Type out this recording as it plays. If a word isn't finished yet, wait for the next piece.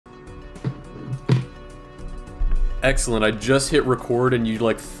Excellent. I just hit record and you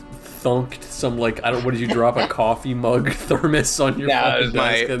like thunked some like I don't. What did you drop? A coffee mug thermos on your? Yeah, it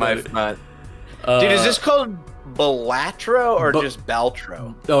was my front. Dude, is this called Balatro or just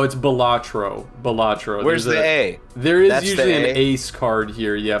Baltro? Oh, it's Balatro. Balatro. Where's the A? There is usually an ace card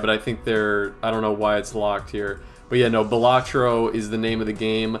here, yeah, but I think I don't know why it's locked here. But yeah, no, Balatro is the name of the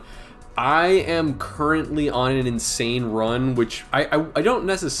game. I am currently on an insane run, which I don't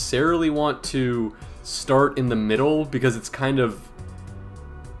necessarily want to start in the middle because it's kind of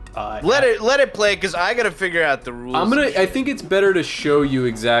let it play because I gotta figure out the rules. I think it's better to show you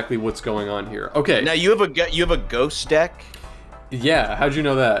exactly what's going on here. Okay. Now you have a ghost deck. Yeah. How'd you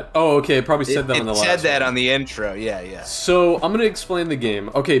know that? Oh, okay. It probably said that on the last. It said that one. on the intro. Yeah. So I'm gonna explain the game.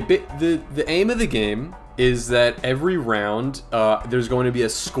 Okay. The aim of the game is that every round there's going to be a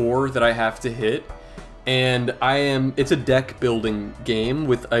score that I have to hit. And it's a deck building game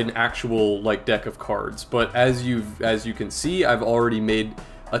with an actual like deck of cards. But as you can see, I've already made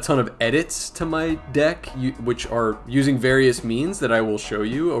a ton of edits to my deck, which are using various means that I will show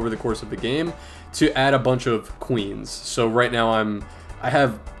you over the course of the game to add a bunch of queens. So right now I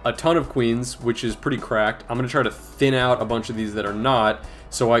have a ton of queens, which is pretty cracked. I'm gonna try to thin out a bunch of these that are not,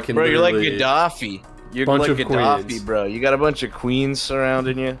 so I can. Bro, you're like Gaddafi. You're bunch like of Gaddafi, queens. bro. You got a bunch of queens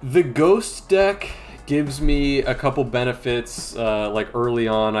surrounding you. The ghost deck gives me a couple benefits. Like early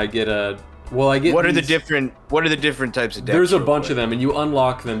on, I get a. Well, I get. What are the different types of decks? There's a bunch of them, and you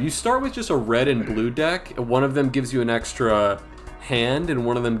unlock them. You start with just a red and blue deck. One of them gives you an extra hand, and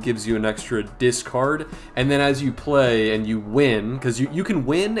one of them gives you an extra discard. And then as you play and you win, because you can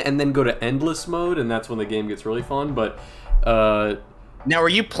win and then go to endless mode, and that's when the game gets really fun. But now, are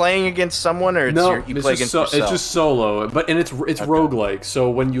you playing against someone, or you play against yourself? It's just solo, and it's roguelike. So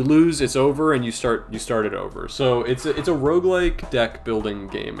when you lose, it's over, and you start it over. So it's a roguelike deck building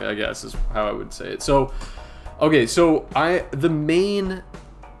game, I guess is how I would say it. So, okay, so the main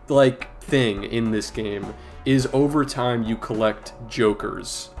like thing in this game is over time you collect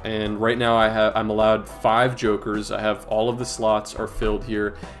jokers, and right now I'm allowed 5 jokers. I have all of the slots are filled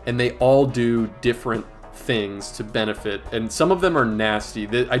here, and they all do different things to benefit, and some of them are nasty.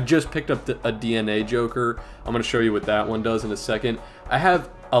 I just picked up a DNA Joker. I'm going to show you what that one does in a second. I have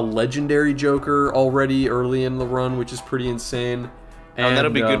a legendary Joker already early in the run, which is pretty insane. And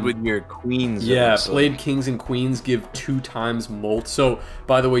that'll be good with your queens. Yeah, played kings and queens give 2 times molt. So,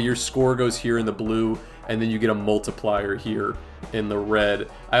 by the way, your score goes here in the blue, and then you get a multiplier here in the red.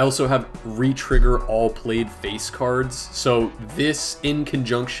 I also have re-trigger all played face cards. So this in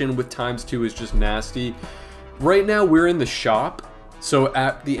conjunction with ×2 is just nasty. Right now we're in the shop. So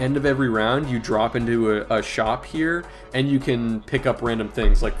at the end of every round, you drop into a shop here, and you can pick up random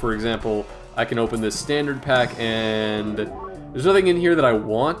things. Like, for example, I can open this standard pack, and there's nothing in here that I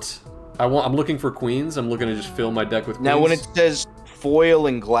want. I'm looking for queens. I'm looking to just fill my deck with queens. Now, when it says foil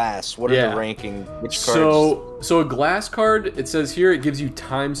and glass, what are the ranking? Which cards? So a glass card, it says here it gives you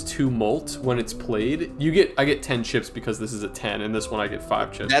 ×2 molt when it's played. I get 10 chips because this is a 10, and this one I get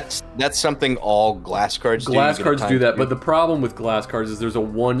 5 chips. That's something all glass cards do. Glass cards do that, but the problem with glass cards is there's a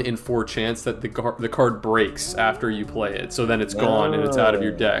 1 in 4 chance that the card breaks after you play it. So then it's gone and it's out of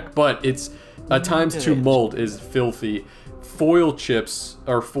your deck. But it's a ×2 molt is filthy. Foil chips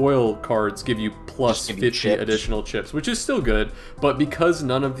or foil cards give you plus 50 additional chips, which is still good, but because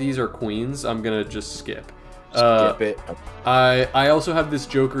none of these are queens, I'm gonna just skip. Skip it. I also have this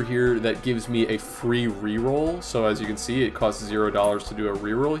Joker here that gives me a free reroll. So as you can see, it costs $0 to do a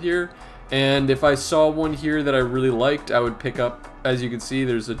reroll here. And if I saw one here that I really liked, I would pick up. As you can see,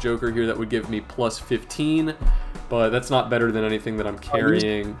 there's a Joker here that would give me plus 15, but that's not better than anything that I'm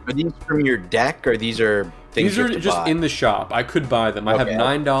carrying. Are these from your deck, or these are things you have to just buy? In the shop. I could buy them. I have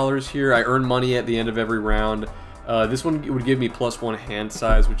 $9 here. I earn money at the end of every round. This one would give me +1 hand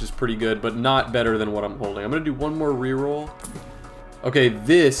size, which is pretty good, but not better than what I'm holding. I'm going to do one more reroll. Okay,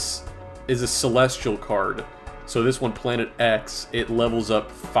 this is a Celestial card. So this one, Planet X, it levels up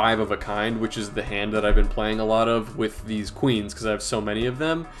 5 of a kind, which is the hand that I've been playing a lot of with these queens, because I have so many of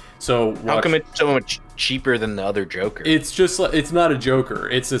them. So how come it's so much cheaper than the other Joker? It's just like, it's not a Joker.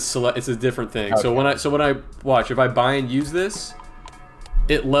 It's a different thing. Okay. So when I watch, if I buy and use this,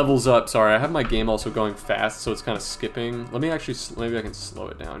 it levels up. Sorry, I have my game also going fast, so it's kind of skipping. Maybe I can slow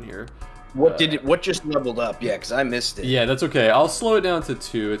it down here. What just leveled up? Yeah, because I missed it. Yeah, that's okay. I'll slow it down to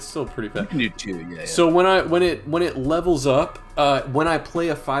 2. It's still pretty fast. You can do 2, yeah. So when it levels up, when I play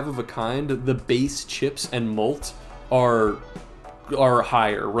a 5 of a kind, the base chips and molt are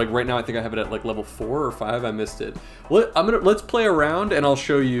higher. Like right now, I think I have it at like level 4 or 5. I missed it. Let's play around, and I'll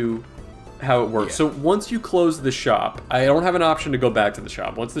show you how it works. So once you close the shop, I don't have an option to go back to the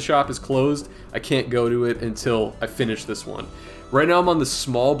shop. Once the shop is closed, I can't go to it until I finish this one. Right now I'm on the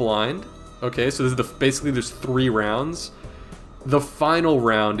small blind. Okay, so this is basically there's 3 rounds. The final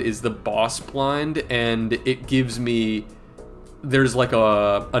round is the boss blind, and it gives me, there's like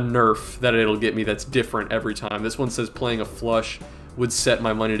a nerf that it'll get me that's different every time. This one says playing a flush would set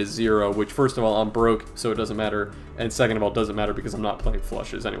my money to 0, which first of all, I'm broke, so it doesn't matter. And second of all, it doesn't matter because I'm not playing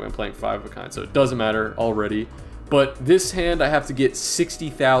flushes anyway. I'm playing 5 of a kind, so it doesn't matter already. But this hand, I have to get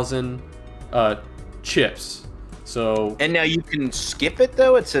 60,000 chips. So. And now you can skip it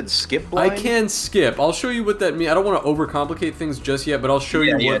though? It said skip blind? I can skip. I'll show you what that means. I don't want to overcomplicate things just yet, but I'll show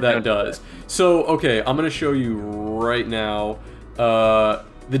you what that does. So, okay, I'm going to show you right now.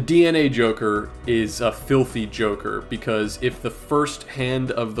 The DNA Joker is a filthy Joker because if the first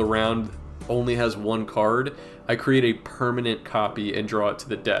hand of the round only has 1 card, I create a permanent copy and draw it to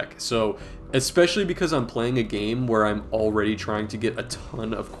the deck. So, especially because I'm playing a game where I'm already trying to get a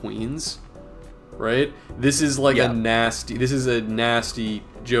ton of queens, right? This is like a nasty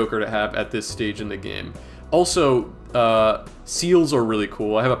Joker to have at this stage in the game. Also, seals are really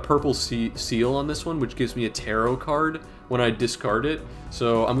cool. I have a purple seal on this one, which gives me a tarot card when I discard it.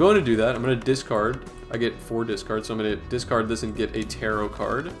 So I'm going to do that. I'm going to discard. I get 4 discards, so I'm going to discard this and get a tarot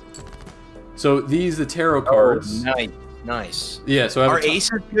card. So the tarot cards. Oh, nice. Yeah, so are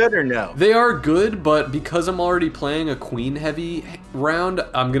aces good or no? They are good, but because I'm already playing a queen heavy round,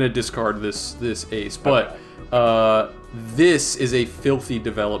 I'm going to discard this ace. But this is a filthy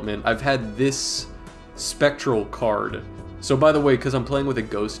development. I've had this spectral card. So by the way, because I'm playing with a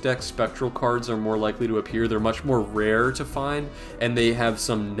ghost deck, spectral cards are more likely to appear. They're much more rare to find, and they have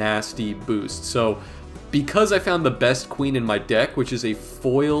some nasty boosts. So because I found the best queen in my deck, which is a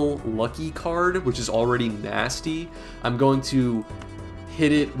foil lucky card, which is already nasty, I'm going to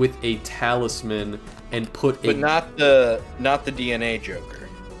hit it with a talisman and put But not the DNA Joker.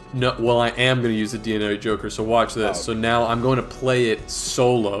 No, well, I am going to use the DNA Joker, so watch this. Oh. So now I'm going to play it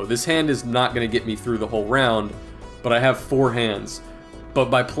solo. This hand is not going to get me through the whole round, but I have 4 hands.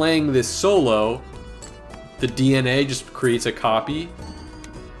 But by playing this solo, the DNA just creates a copy.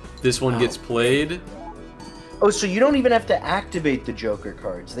 This one gets played. Oh, so you don't even have to activate the Joker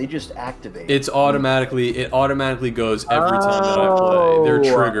cards. They just activate. It automatically goes every time that I play. They're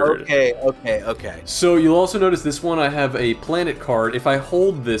triggered. Okay. So you'll also notice this one I have a planet card. If I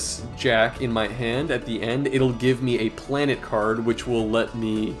hold this jack in my hand at the end, it'll give me a planet card which will let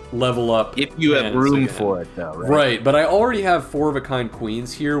me level up. If you have room for it though, right? Right, but I already have 4 of a kind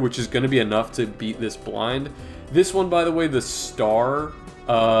queens here, which is going to be enough to beat this blind. This one, by the way, the star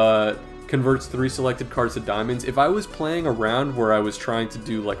converts 3 selected cards to diamonds. If I was playing a round where I was trying to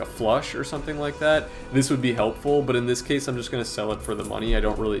do like a flush or something like that, this would be helpful, but in this case I'm just going to sell it for the money. I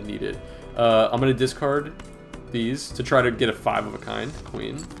don't really need it. I'm going to discard these to try to get a 5 of a kind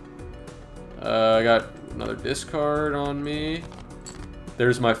queen. I got another discard on me.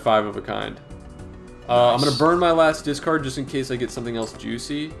 There's my 5 of a kind. I'm going to burn my last discard just in case I get something else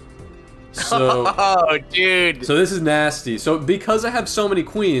juicy. So, oh, dude. So this is nasty. So because I have so many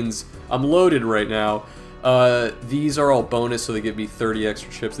queens, I'm loaded right now. These are all bonus, so they give me 30 extra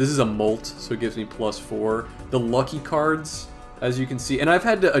chips. This is a molt, so it gives me +4. The lucky cards, as you can see, and I've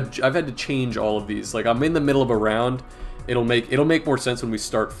had to change all of these. Like I'm in the middle of a round. It'll make more sense when we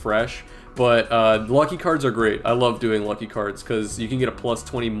start fresh. But lucky cards are great. I love doing lucky cards because you can get a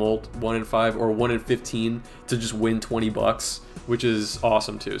 +20 molt, 1 in 5, or 1 in 15 to just win 20 bucks, which is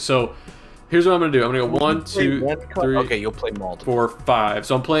awesome too. So here's what I'm gonna do. I'm gonna go 1, 2, 3. Okay, you'll play multiple. 4, 5.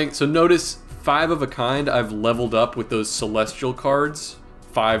 So I'm playing. So notice 5 of a kind. I've leveled up with those celestial cards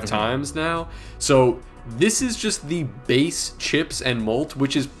 5 times now. So this is just the base chips and molt,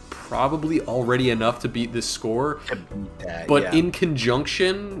 which is probably already enough to beat this score. But in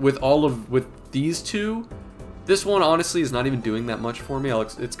conjunction with with these two, this one honestly is not even doing that much for me.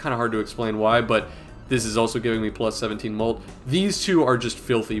 It's kind of hard to explain why, but this is also giving me +17 molt. These two are just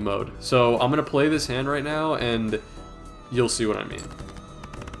filthy mode. So I'm going to play this hand right now, and you'll see what I mean.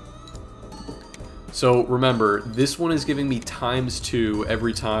 So remember, this one is giving me ×2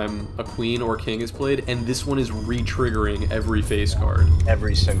 every time a queen or king is played, and this one is re-triggering every face card.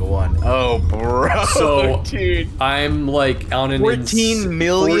 Every single one. Oh, bro. So, dude. I'm like on an 14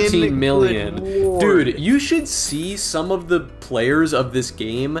 million? 14 million. Dude, you should see some of the players of this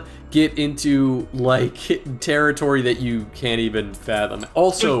game get into like territory that you can't even fathom.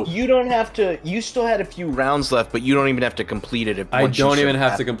 Also, so you don't have to. You still had a few rounds left, but you don't even have to complete it. I don't even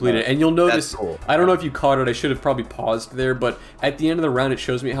have to complete it. And you'll notice, cool. I don't know if you caught it. I should have probably paused there, but at the end of the round, it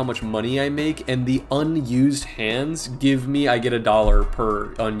shows me how much money I make, and the unused hands give me. I get $1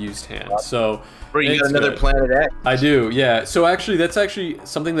 per unused hand. So. Bro, you got another good. Planet X. I do, yeah. So actually, that's actually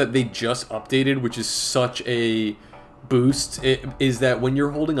something that they just updated, which is such a boost. It is that when you're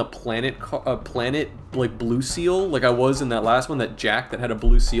holding a planet like blue seal, like I was in that last one, that Jack that had a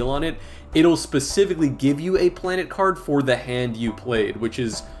blue seal on it, it'll specifically give you a planet card for the hand you played, which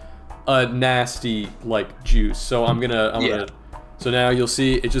is a nasty like juice. So I'm gonna. So now you'll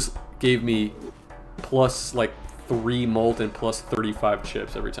see it just gave me plus like 3 molt and plus 35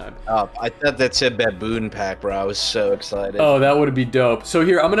 chips every time. Oh, I thought that said baboon pack, bro. I was so excited. Oh, that would be dope. So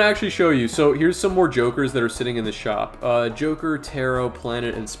here, I'm going to actually show you. So here's some more Jokers that are sitting in the shop. Joker, Tarot,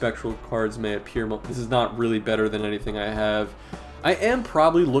 Planet, and Spectral cards may appear. This is not really better than anything I have. I am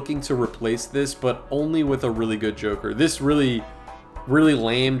probably looking to replace this, but only with a really good Joker. This really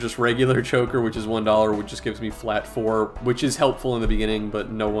lame, just regular Joker, which is $1, which just gives me flat 4, which is helpful in the beginning,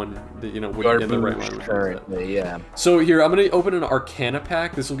 but no one, you know, wouldn't get the right one. Currently, yeah. So here, I'm going to open an Arcana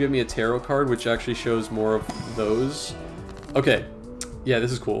pack. This will give me a Tarot card, which actually shows more of those. Okay. Yeah,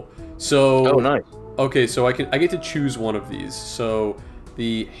 this is cool. So... Oh, nice. Okay, so I get to choose one of these. So...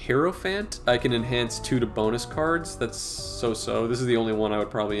 The Hierophant, I can enhance 2 to bonus cards. That's so-so. This is the only one I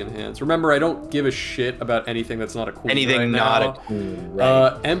would probably enhance. Remember, I don't give a shit about anything that's not a queen. Anything not a queen,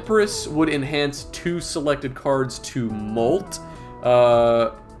 right. Empress would enhance 2 selected cards to Molt.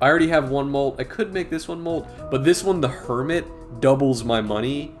 I already have 1 Molt. I could make this one Molt, but this one, the Hermit, doubles my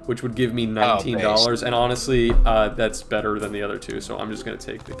money, which would give me $19. And honestly, that's better than the other 2, so I'm just going to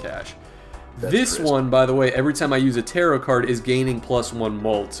take the cash. This one, by the way, every time I use a tarot card is gaining +1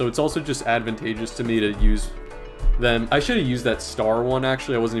 molt, so it's also just advantageous to me to use them. I should have used that star one,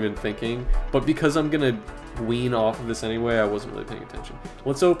 actually. I wasn't even thinking, but because I'm gonna wean off of this anyway, I wasn't really paying attention.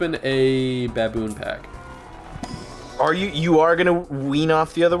 Let's open a baboon pack. Are you are gonna wean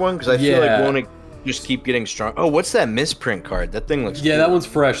off the other one? Because I feel like won't it just keep getting strong? Oh, what's that misprint card? That thing looks cool. That one's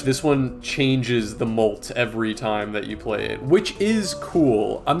fresh. This one changes the molt every time that you play it, which is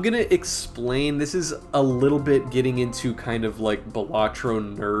cool. I'm gonna explain. This is a little bit getting into kind of like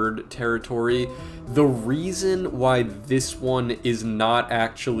Balatro nerd territory. The reason why this one is not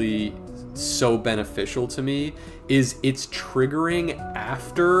actually so beneficial to me is it's triggering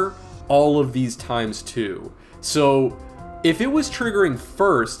after all of these times 2. So if it was triggering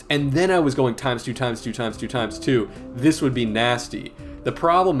first, and then I was going times 2, times 2, times 2, times 2, this would be nasty. The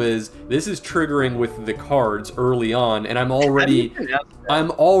problem is, this is triggering with the cards early on, and I'm already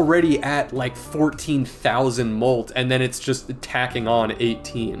at like 14,000 molt, and then it's just tacking on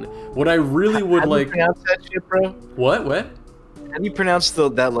 18. What I really would like... How do you pronounce that shit, bro? What? How do you pronounce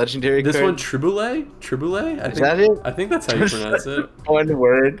that legendary card? This one, Triboulet? Is that it? I think that's how you pronounce it. One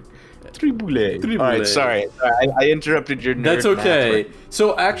word. Triboulet. All right, sorry. I interrupted your nerd. That's okay.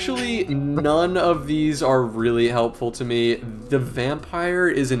 So actually, none of these are really helpful to me. The vampire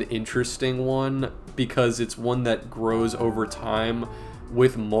is an interesting one because it's one that grows over time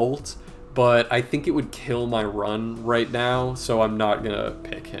with molt, but I think it would kill my run right now, so I'm not gonna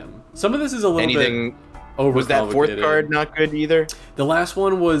pick him. Some of this is a little bit overcomplicated. Was that 4th card not good either? The last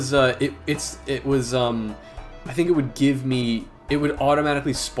one was it was I think it would give me. It would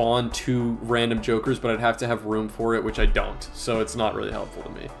automatically spawn 2 random Jokers, but I'd have to have room for it, which I don't. So it's not really helpful to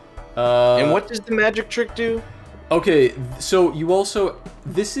me. And what does the magic trick do? Okay, so you also...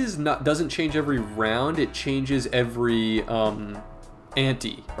 This is not doesn't change every round. It changes every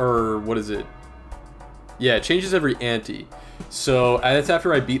ante. Or what is it? Yeah, it changes every ante. So that's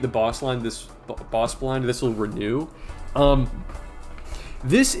after I beat the boss line. This boss blind, this will renew.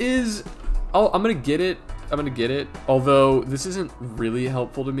 This is... Oh, I'm going to get it. Although this isn't really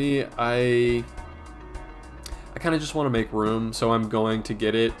helpful to me. I kind of just want to make room, so I'm going to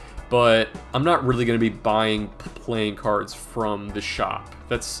get it, but I'm not really going to be buying playing cards from the shop.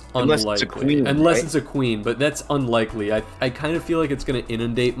 That's unlikely. Unless it's a queen, right? It's a queen, but that's unlikely. I kind of feel like it's going to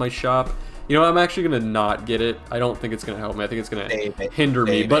inundate my shop. You know, I'm actually going to not get it. I don't think it's going to help me. I think it's going to hinder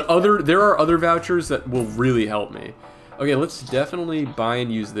me. But there are other vouchers that will really help me. Okay, let's definitely buy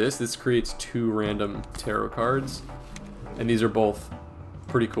and use this. This creates 2 random tarot cards. And these are both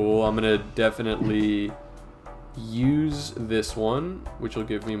pretty cool. I'm going to definitely use this one, which will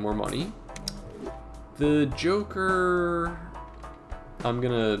give me more money. The Joker... I'm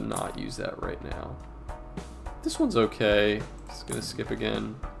going to not use that right now. This one's okay. Just going to skip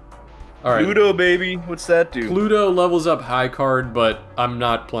again. All right. Pluto, baby. What's that do? Pluto levels up high card, but I'm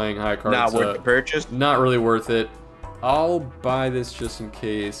not playing high card. Not worth the purchase? Not really worth it. I'll buy this just in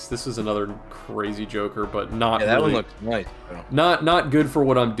case. This is another crazy Joker, but not that really. one looks nice. Bro. Not good for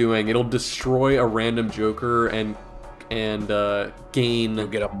what I'm doing. It'll destroy a random Joker and gain. You'll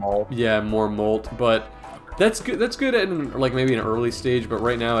get a molt. Yeah, more molt, but that's good. That's good at like maybe an early stage, but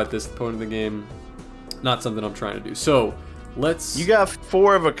right now at this point in the game, not something I'm trying to do. So. You got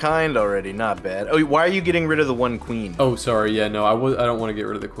 4 of a kind already, not bad. Oh, why are you getting rid of the 1 queen? Oh, sorry, yeah, no, I don't want to get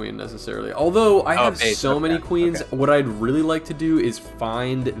rid of the queen necessarily. Although I have so many queens, what I'd really like to do is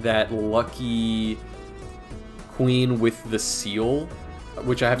find that lucky queen with the seal,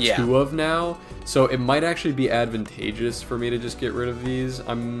 which I have 2 of now. So it might actually be advantageous for me to just get rid of these.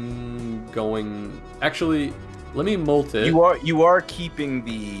 Actually, let me molt it. You are keeping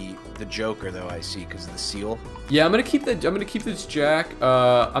the Joker though, I see, because of the seal. Yeah, I'm gonna keep that. I'm gonna keep this Jack.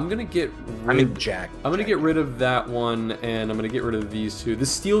 I'm gonna get rid of that one, and I'm gonna get rid of these 2. The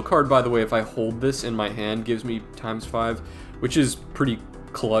steel card, by the way, if I hold this in my hand, gives me ×5, which is pretty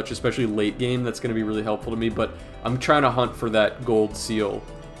clutch, especially late game. That's gonna be really helpful to me. But I'm trying to hunt for that gold seal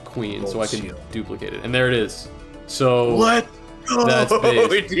queen, so I can duplicate it. And there it is. So what? That's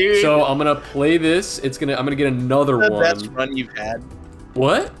big. Dude. So I'm gonna play this. I'm gonna get another one. The best run you've had.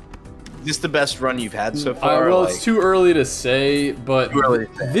 What? Is this the best run you've had so far? Well, it's too early to say, but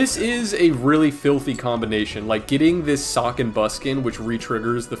this is a really filthy combination. Like, getting this Sock and Buskin, which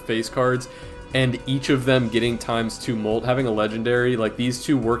re-triggers the face cards, and each of them getting ×2 molt, having a legendary, like these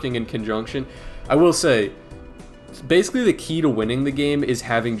 2 working in conjunction. I will say, basically the key to winning the game is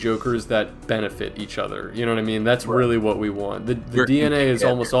having Jokers that benefit each other. You know what I mean? That's really what we want. The DNA is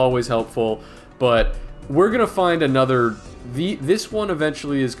almost always helpful, but we're going to find another... This one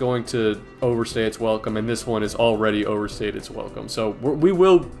eventually is going to overstay its welcome, and this one is already overstayed its welcome. So we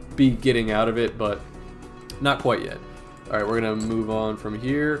will be getting out of it, but not quite yet. All right, we're going to move on from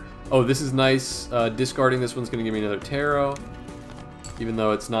here. Oh, this is nice. Discarding this one's going to give me another tarot. Even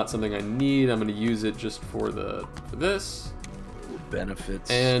though it's not something I need, I'm going to use it just for this. Benefits.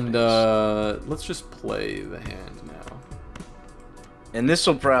 And let's just play the hand now. And this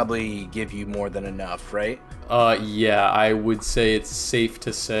will probably give you more than enough, right? Yeah, I would say it's safe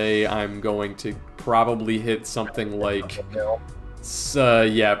to say I'm going to probably hit something like...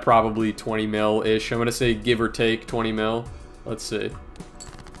 yeah, probably 20 mil-ish. I'm going to say give or take 20 mil. Let's see.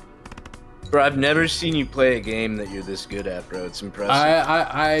 Bro, I've never seen you play a game that you're this good at, bro. It's impressive.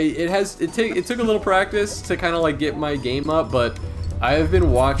 It took a little practice to kind of like get my game up, but I have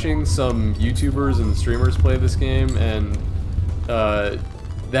been watching some YouTubers and streamers play this game, and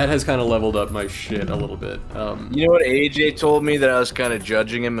that has kind of leveled up my shit a little bit. You know what AJ told me that I was kind of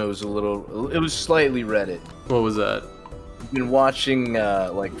judging him? It was slightly Reddit. What was that? I've been watching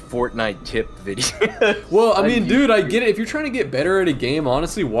like Fortnite tip videos. Well, I mean, dude, I get it. If you're trying to get better at a game,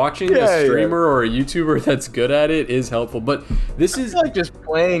 honestly, watching a streamer or a YouTuber that's good at it is helpful. But this is like just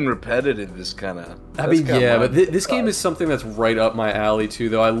playing repetitive is kind of. I mean, yeah, but this game is something that's right up my alley too.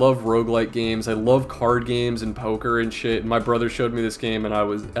 Though I love roguelike games, I love card games and poker and shit. My brother showed me this game, and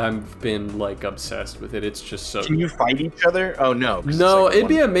I've been like obsessed with it. It's just so. Can you fight each other? Oh no. No, like it'd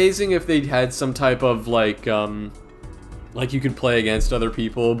be amazing if they had some type of like you could play against other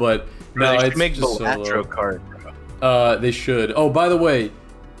people, but no, it's make just Balatro card, bro. They should. Oh, by the way,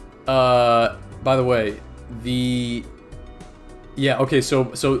 yeah, okay,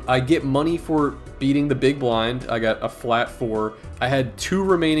 so I get money for beating the big blind. I got a flat 4. I had 2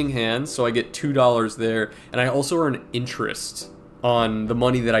 remaining hands, so I get $2 there, and I also earn interest on the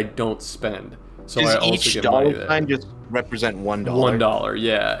money that I don't spend. So I also each get dollar money there. sign just represent $1? $1,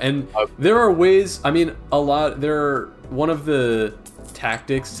 yeah. And there are ways, I mean, one of the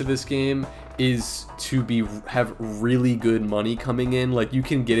tactics to this game is to have really good money coming in. Like, you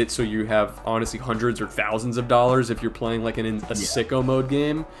can get it so you have, honestly, hundreds or thousands of dollars if you're playing, like, a sicko mode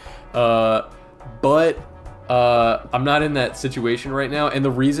game. But I'm not in that situation right now, and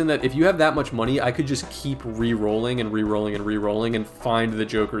the reason that if you have that much money, I could just keep re-rolling and re-rolling and re-rolling and find the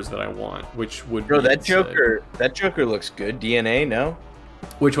Jokers that I want, which would be that Joker looks good. DNA, no?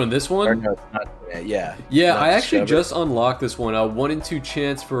 Which one? This one? Or no, it's not, yeah. Yeah, I actually just unlocked this one. 1 in 2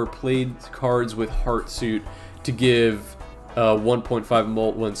 chance for played cards with Heart Suit to give 1.5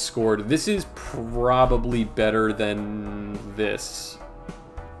 molt when scored. This is probably better than this.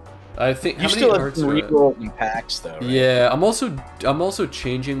 I think you still have 3 golden packs though. Right? Yeah, I'm also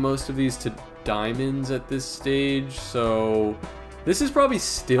changing most of these to diamonds at this stage, so this is probably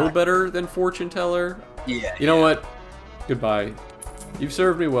still better than Fortune Teller. Yeah. You know what? Goodbye. You've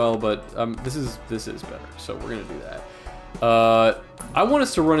served me well, but this is better, so we're gonna do that. I want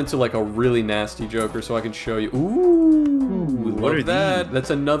us to run into like a really nasty Joker so I can show you. Ooh, what are love that. these? That's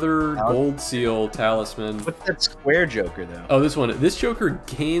another gold seal talisman. What's that square Joker though? Oh, this one. This Joker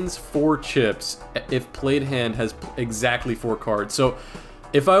gains 4 chips if played hand has exactly 4 cards. So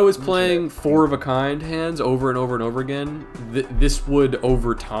if I was playing 4 of a kind hands over and over and over again, this would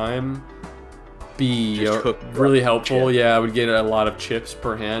over time be really helpful. Chip. Yeah, I would get a lot of chips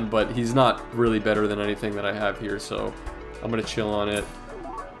per hand, but he's not really better than anything that I have here, so I'm gonna chill on it.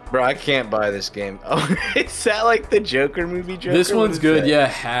 Bro, I can't buy this game. Oh, is that like the Joker movie Joker? This one's good, yeah,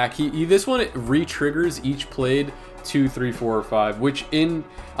 hack. This one, it re-triggers each played 2, 3, 4, or 5, which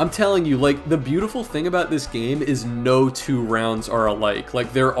I'm telling you, like, the beautiful thing about this game is no 2 rounds are alike.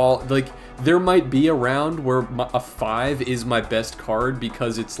 Like, they're all, like, there might be a round where a 5 is my best card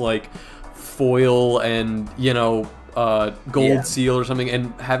because it's, like, foil and, you know, gold seal or something,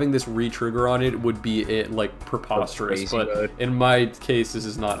 and having this re-trigger on it would be like preposterous, but mode. In my case this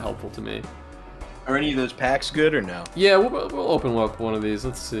is not helpful to me. Are any of those packs good or no? Yeah, we'll open up one of these.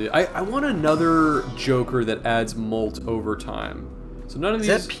 Let's see. I want another Joker that adds molt over time. So none of these.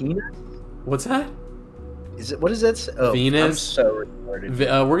 Is that Peanut? What's that? Is it? What is that? Oh, Venus. I'm so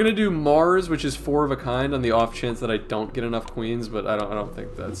retarded. We're gonna do Mars, which is 4 of a kind, on the off chance that I don't get enough queens, but I don't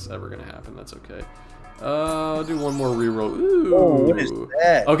think that's ever gonna happen. That's okay. I'll do one more reroll. Ooh. Oh, what is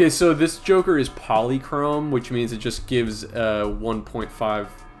that? Okay, so this Joker is polychrome, which means it just gives 1.5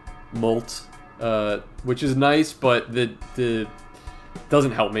 molt, which is nice, but the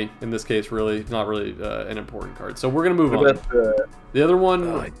doesn't help me in this case. Really, not really an important card. So we're gonna move on. The other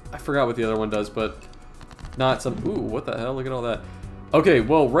one, I forgot what the other one does, but not some. Ooh, what the hell? Look at all that. Okay,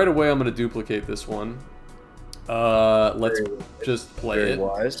 well, right away I'm gonna duplicate this one. Let's just play it.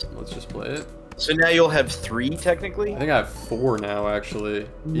 Wise. Let's just play it. So now you'll have 3 technically? I think I have 4 now, actually.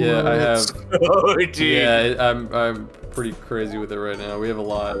 Yeah, I have. Oh, dude. Yeah, I'm pretty crazy with it right now. We have a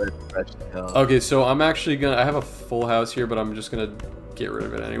lot. Okay, so I'm actually gonna. I have a full house here, but I'm just gonna get rid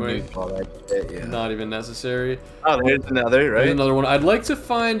of it anyway. Not even necessary. Oh, there's another, right? There's another one. I'd like to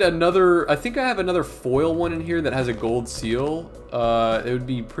find another. I think I have another foil one in here that has a gold seal. It would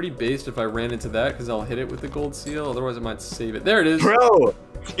be pretty based if I ran into that because I'll hit it with the gold seal. Otherwise, I might save it. There it is. Bro.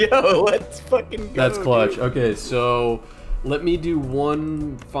 Yo, let's fucking go. That's clutch. Dude. Okay, so let me do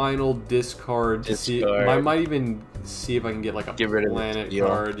one final discard to see. I might even see if I can get like a planet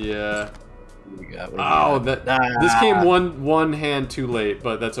card. Yeah. Oh, this came one hand too late,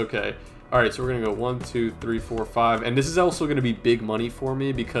 but that's okay. All right, so we're gonna go 1, 2, 3, 4, 5, and this is also gonna be big money for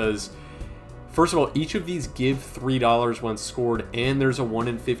me because, first of all, each of these give $3 when scored, and there's a 1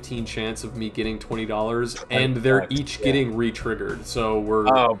 in 15 chance of me getting $20, and they're each getting re-triggered. So we're.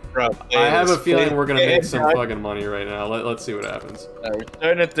 Oh, bro! I have a feeling we're gonna make some fucking money right now. Let's see what happens. We're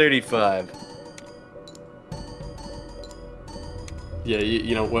starting at 35. Yeah,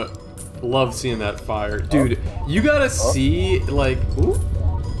 you know what? Love seeing that fire, dude. You gotta see like. Ooh.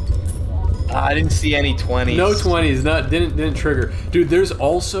 I didn't see any 20s. No 20s, didn't trigger. Dude, there's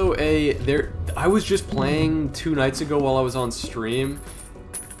also I was just playing 2 nights ago while I was on stream.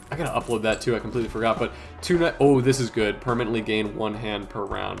 I gotta upload that too, I completely forgot, but oh, this is good. Permanently gain 1 hand per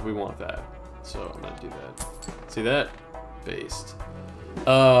round. We want that. So I'm gonna do that. See that? Based.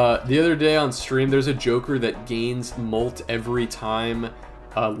 The other day on stream, there's a Joker that gains molt every time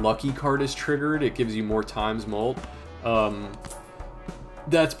a lucky card is triggered. It gives you more times molt.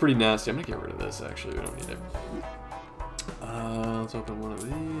 That's pretty nasty. I'm gonna get rid of this, actually. We don't need it. Let's open one of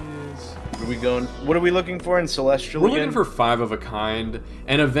these. What are we looking for in Celestial again? We're looking for 5 of a kind,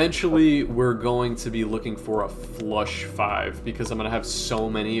 and eventually we're going to be looking for a flush 5, because I'm gonna have so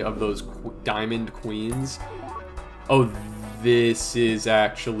many of those diamond queens. Oh, this is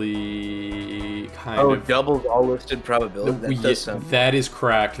actually kind of... Oh, doubles all listed probability? That is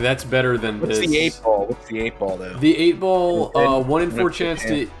cracked. That's better than this. What's the 8-ball? What's the 8-ball, though? The 8-ball, 1 in 4 chance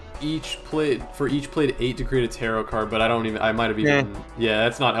to each played 8 to create a tarot card, but I might have even... Yeah,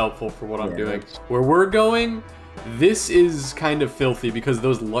 that's not helpful for what I'm doing. Where we're going, this is kind of filthy, because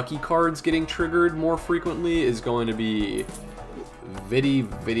those lucky cards getting triggered more frequently is going to be very,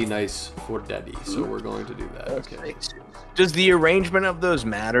 very nice for daddy, so we're going to do that. Okay. Does the arrangement of those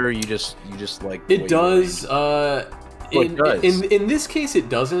matter? Or you just like it does. In this case, it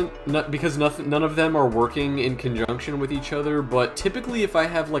doesn't, because none of them are working in conjunction with each other. But typically, if I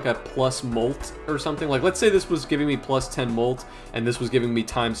have like a plus molt or something, like let's say this was giving me plus 10 molt and this was giving me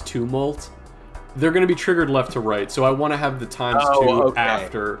times 2 molt, they're going to be triggered left to right. So I want to have the times 2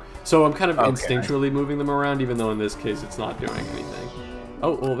 after. So I'm kind of instinctually moving them around, even though in this case it's not doing anything.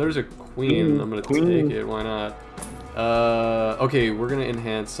 Oh well, there's a queen. I'm going to take it. Why not? Okay, we're gonna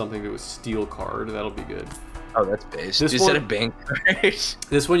enhance something to a steel card. That'll be good. Oh, that's base. This Is one- it a bank card?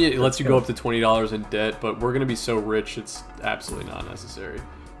 This one lets you go up to $20 in debt, but we're gonna be so rich, it's absolutely not necessary.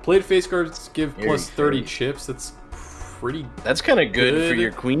 Played face cards give plus 30 chips. That's pretty. That's kind of good for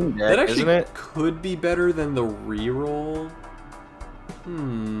your queen deck, That actually isn't it? could be better than the reroll.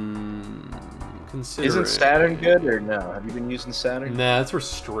 Considering. Isn't Saturn good or no? Have you been using Saturn? Nah, that's for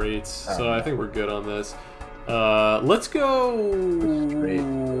straights, so Oh. I think we're good on this. Let's go. Straight.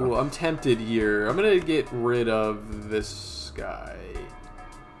 I'm tempted here. I'm gonna get rid of this guy.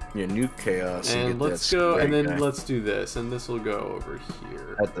 Your new chaos. And get let's that go, straight and then guy. let's do this, and this will go over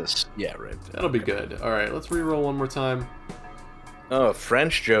here. At this. Yeah, right. That'll be good. All right, let's re-roll one more time. Oh,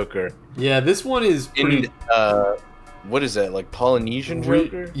 French Joker. Yeah, this one is pretty. What is that? Like Polynesian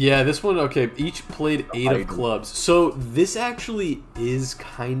Joker? Yeah, this one. Okay, each played 8 of Hiding. clubs. So this actually is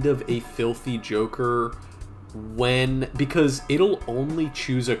kind of a filthy Joker because it'll only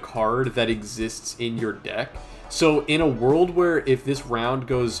choose a card that exists in your deck. So in a world where if this round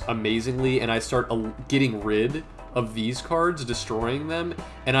goes amazingly and I start getting rid of these cards, destroying them,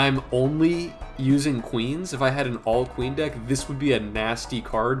 and I'm only using queens, if I had an all queen deck, this would be a nasty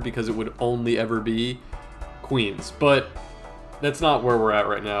card because it would only ever be queens. But that's not where we're at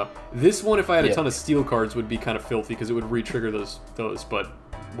right now. This one, if I had a ton of steel cards, would be kind of filthy because it would re-trigger those, but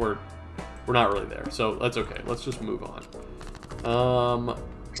we're not really there, so that's okay. Let's just move on.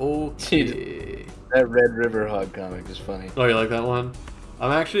 Okay. That Red River Hog comic is funny. Oh, you like that one?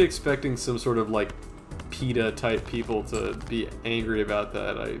 I'm actually expecting some sort of like PETA type people to be angry about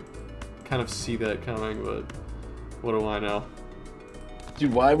that. I kind of see that coming, but what do I know?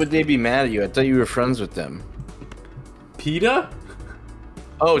 Dude, why would they be mad at you? I thought you were friends with them. PETA?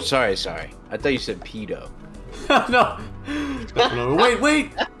 Oh, sorry. I thought you said pedo. No. No.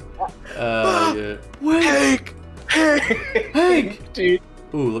 Wait. Yeah. Wait. Hank! Dude.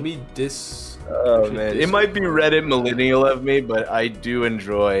 Ooh, let me Oh man, it might be Reddit millennial of me, but I do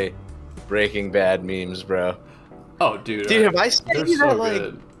enjoy Breaking Bad memes, bro. Oh, dude. Dude, have I seen they're you that so like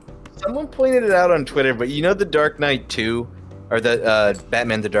good. someone pointed it out on Twitter? But you know the Dark Knight 2, or the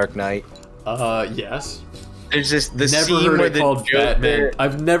Batman: The Dark Knight. Yes. There's the Never scene heard where it the called Joker... Batman.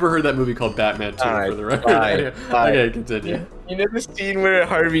 I've never heard that movie called Batman 2 Alright, for the record. fine. Okay, continue. You know the scene where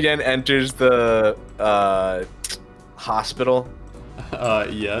Harvey Dent enters the hospital,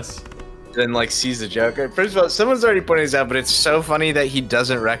 Yes. then like sees the Joker. First of all, someone's already pointed this out, but it's so funny that he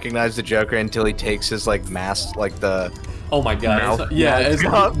doesn't recognize the Joker until he takes his like mask, like the. Oh my god. Mouth- Yeah, mouth it's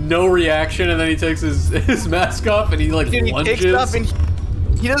off. no reaction, and then he takes his mask off, and he like Dude, he lunges. takes it off and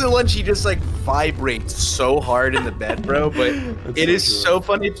he doesn't lunge. He just like vibrates so hard in the bed, bro. But it is so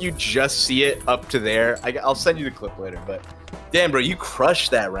funny if you just see it up to there. I'll send you the clip later, but. Damn, bro, you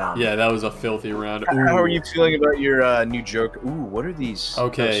crushed that round. Yeah, that was a filthy round. How are Ooh. you feeling about your new Joker? Ooh, what are these?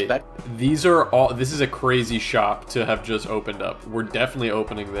 Okay, these are all. This is a crazy shop to have just opened up. We're definitely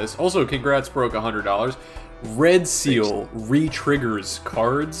opening this. Also, congrats, broke $100. Red Seal re-triggers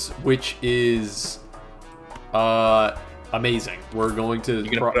cards, which is amazing. We're going to You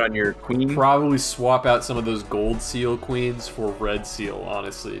gonna put on your queen? probably swap out some of those gold seal queens for red seal,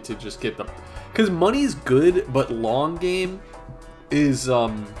 honestly, to just get them. Because money's good, but long game is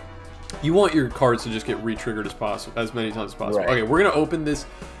you want your cards to just get re-triggered as many times as possible. Right. Okay, we're gonna open this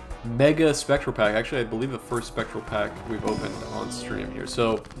mega spectral pack. Actually, I believe the first spectral pack we've opened on stream here.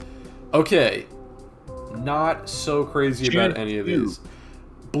 So, okay, not so crazy about any of these.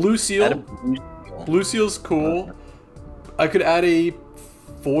 Blue seal. Blue seal's cool. I could add a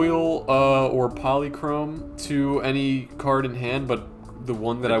foil or polychrome to any card in hand, but the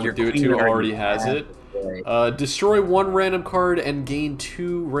one that I would do it to already has it. Destroy 1 random card and gain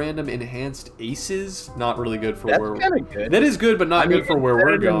 2 random enhanced aces. Not really good for where That's kind of good. that is good, but not good for where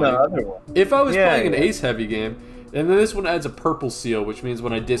we're going. If I was playing an ace heavy game, and then this one adds a purple seal, which means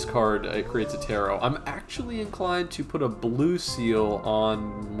when I discard, it creates a tarot. I'm actually inclined to put a blue seal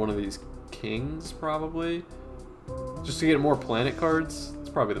on one of these kings, probably, just to get more planet cards. It's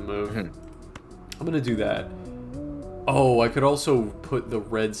probably the move. I'm gonna do that. Oh, I could also put the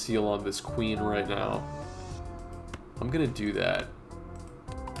red seal on this queen right now. I'm gonna do that.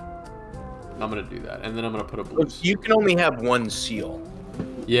 And then I'm gonna put a blue. You can only have 1 seal.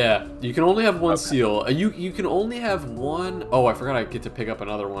 Yeah, you can only have 1 seal. You can only have 1. Oh, I forgot I get to pick up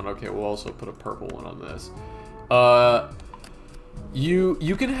another one. Okay, we'll also put a purple one on this. You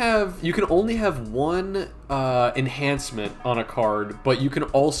can only have 1 enhancement on a card, but you can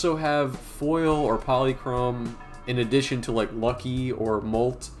also have foil or polychrome in addition to like lucky or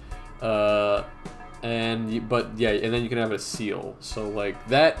molt. And then you can have a seal. So like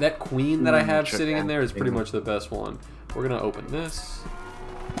that queen that I have sitting in there is pretty much the best one. We're gonna open this.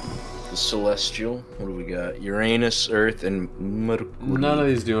 the Celestial. What do we got? Uranus, Earth, and Mercury. None of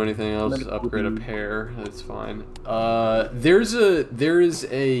these do anything else. Upgrade a pair. That's fine. There is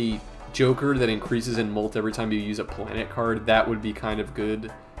a Joker that increases in mult every time you use a planet card. That would be kind of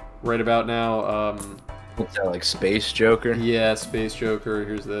good right about now. What's that, like Space Joker? Yeah, Space Joker.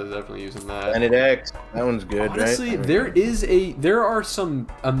 Here's definitely using that. Planet X. That one's good, Honestly, right? there are some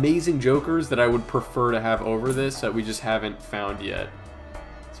amazing Jokers that I would prefer to have over this that we just haven't found yet.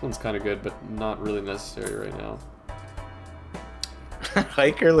 This one's kind of good, but not really necessary right now.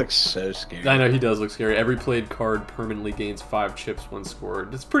 Hiker looks so scary. I know, he does look scary. Every played card permanently gains 5 chips when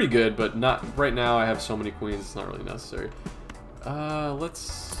scored. It's pretty good, but not right now. I have so many queens, it's not really necessary.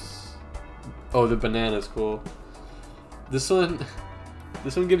 Let's... Oh, the banana's cool. This one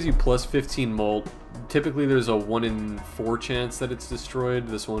gives you plus 15 molt. Typically, there's a 1 in 4 chance that it's destroyed.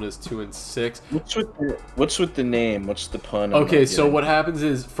 This one is 2 in 6. What's with the name? What's the pun? Okay, so what happens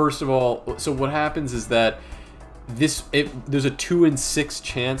is, first of all, that there's a 2 in 6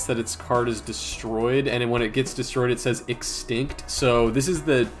 chance that its card is destroyed, and when it gets destroyed, it says extinct. So this is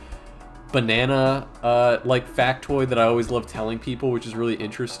the banana like factoid that I always love telling people, which is really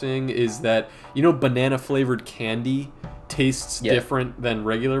interesting, is that, you know, banana flavored candy tastes different than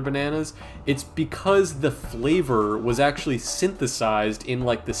regular bananas. It's because the flavor was actually synthesized in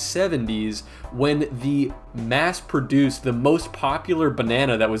like the 70s when the mass-produced, the most popular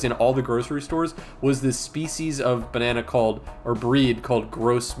banana that was in all the grocery stores was this species of banana called, or breed called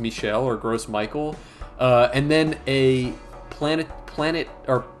Gros Michel or Gros Michael, and then a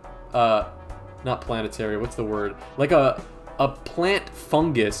not planetary, what's the word? Like a plant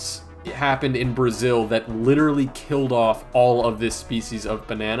fungus happened in Brazil that literally killed off all of this species of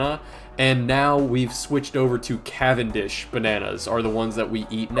banana, and now we've switched over to Cavendish bananas are the ones that we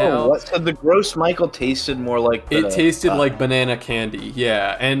eat now. Oh, what? So the Gross Michael tasted more like it tasted like banana candy,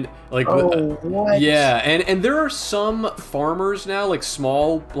 yeah, and like what? Yeah, and there are some farmers now, like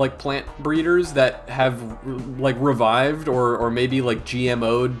small like plant breeders that have like revived or maybe like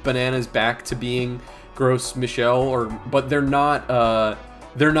GMO'd bananas back to being Gros Michel, but they're not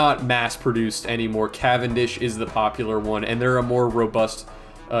mass produced anymore. Cavendish is the popular one, and they're a more robust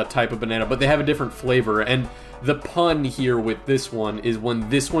type of banana, but they have a different flavor. And the pun here with this one is when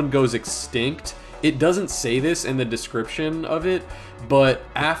this one goes extinct, it doesn't say this in the description of it, but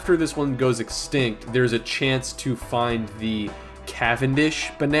after this one goes extinct, there's a chance to find the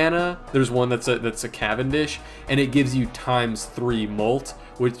Cavendish banana. There's one that's a Cavendish, and it gives you ×3 molt,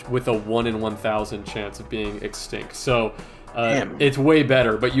 with a 1 in 1,000 chance of being extinct. So it's way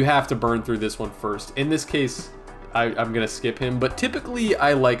better, but you have to burn through this one first. In this case, I'm gonna skip him, but typically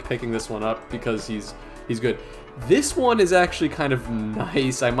I like picking this one up because he's good. This one is actually kind of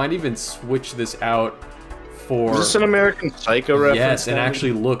nice. I might even switch this out for... Is this an American Psycho reference? Yes, and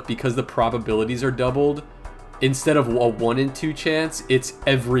actually look, because the probabilities are doubled, instead of a 1 in 2 chance, it's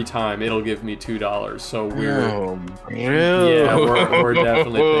every time it'll give me $2. So we're... Yeah, we're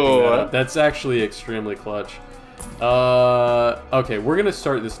definitely picking that up. That's actually extremely clutch. Okay, we're gonna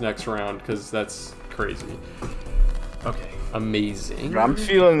start this next round because that's crazy. Okay, amazing. I'm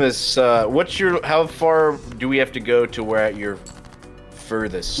feeling this. How far do we have to go to where at your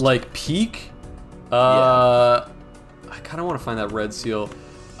furthest? Like peak? I kind of want to find that red seal.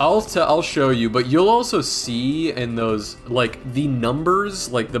 I'll show you, but you'll also see in those, like, the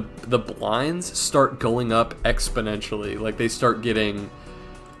numbers, like the blinds start going up exponentially. Like they start getting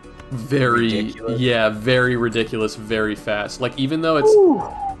very ridiculous very fast. Like, even though it's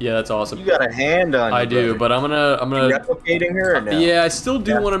yeah, that's awesome. You got a hand on I do, but I'm gonna replicating her or no? Yeah, I still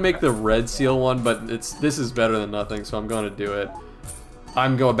do want to make the red seal one, but this is better than nothing, so I'm gonna do it.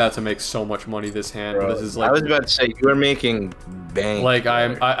 I'm about to make so much money this hand. Bro, this is like, I was about to say, you are making bank. Like,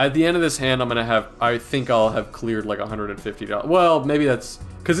 at the end of this hand, I'm gonna have, I think I'll have cleared like $150. Well, maybe that's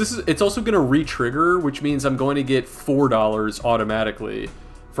because it's also gonna re-trigger, which means I'm going to get $4 automatically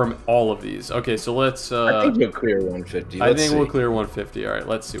from all of these. Okay, so let's... I think you'll clear 150. I think we'll clear 150. All right,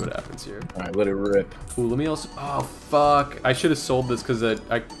 let's see what happens here. All right, let it rip. Ooh, let me also... Oh, fuck. I should have sold this because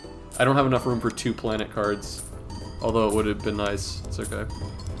I don't have enough room for 2 planet cards. Although it would have been nice. It's okay.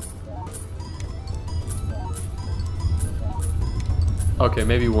 Okay,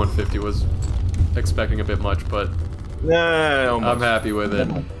 maybe 150 was expecting a bit much, but no, I'm happy with it.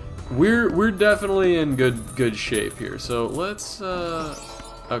 We're definitely in good shape here. So let's...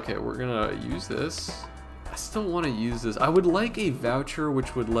 Okay, we're gonna use this. I still want to use this. I would like a voucher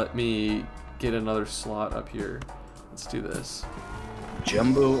which would let me get another slot up here. Let's do this.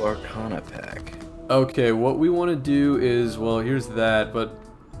 Jumbo Arcana pack. Okay, what we want to do is, well, here's that, but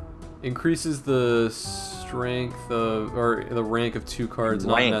increases the strength of, or the rank of 2 cards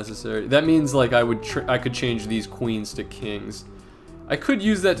Rank. not necessary. That means like I could change these queens to kings. I could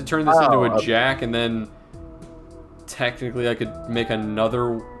use that to turn this into a jack, and then technically I could make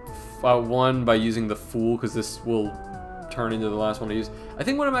another one by using the fool, because this will turn into the last one I use. I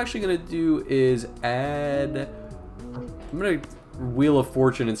think what I'm actually gonna do is add. I'm gonna Wheel of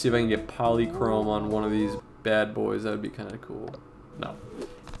Fortune and see if I can get polychrome on one of these bad boys. That would be kind of cool. No.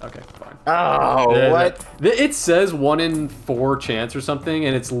 Okay, fine. Oh, what? It says 1 in 4 chance or something,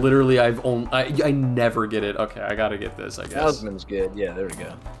 and it's literally I never get it. Okay, I gotta get this, I guess. Talisman's good. Yeah, there we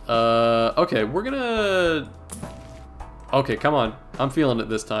go. Okay, we're gonna. Okay, come on. I'm feeling it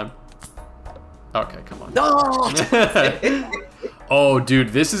this time. Okay, come on. No! Oh, dude,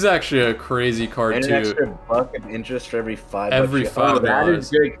 this is actually a crazy card and too. an extra buck of interest for every 5. Every bucks. $5. Oh, that is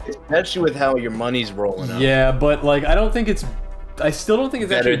good, especially with how your money's rolling up. Yeah, but like I don't think it's. I still don't think it's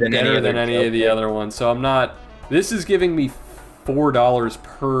Better actually than any better than other any of the joke. other ones. So I'm not. This is giving me $4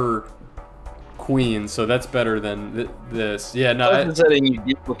 per queen, so that's better than this. Yeah, no. Plus, it's letting you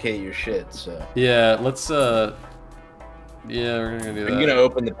duplicate your shit. So. Yeah, let's. Yeah, we're gonna do that. Are you gonna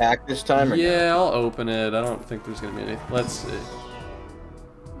open the pack this time? Or Yeah, I'll open it. I don't think there's gonna be any. Let's see.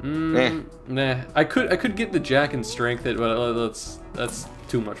 Nah. I could get the jack and strength it, but that's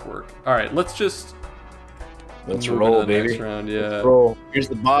too much work. All right, let's just. Let's move roll, into the baby. Next round, yeah. Let's roll. Here's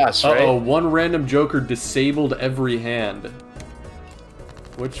the boss, right? Uh-oh, 1 random joker disabled every hand.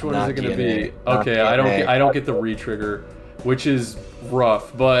 Which one is it gonna be? Okay, I don't get the re-trigger, which is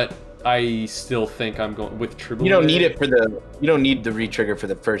rough, but I still think I'm going with triple. You don't need it for the. You don't need the re-trigger for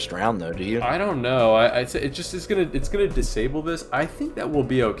the first round, though, do you? I don't know. It just it's gonna disable this. I think that will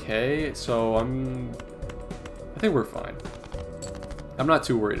be okay. So I think we're fine. I'm not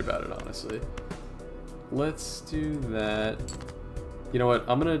too worried about it, honestly. Let's do that. You know what?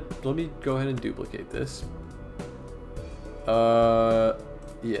 Let me go ahead and duplicate this.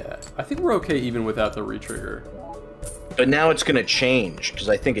 Yeah. I think we're okay even without the re-trigger. But now it's gonna change because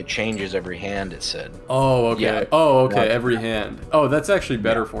I think it changes every hand. It said. Oh, okay. Yeah. Oh, okay. Every hand. Oh, that's actually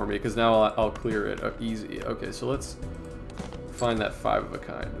better for me because now I'll clear it easy. Okay, so let's find that 5 of a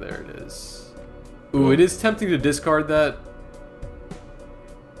kind. There it is. Ooh, it is tempting to discard that.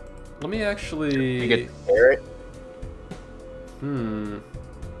 Let me actually. You get the carrot.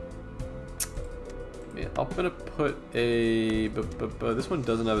 Yeah, I'm gonna put a. But this one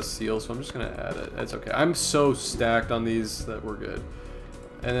doesn't have a seal, so I'm just gonna add it. It's okay. I'm so stacked on these that we're good.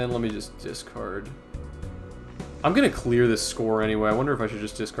 And then let me just discard. I'm gonna clear this score anyway. I wonder if I should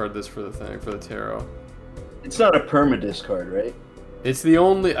just discard this for the thing, for the tarot. It's not a perma discard, right? It's the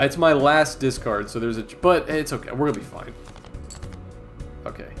only. It's my last discard, so there's a. But it's okay. We're gonna be fine.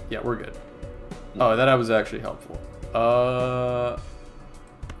 Okay. Yeah, we're good. Oh, that was actually helpful.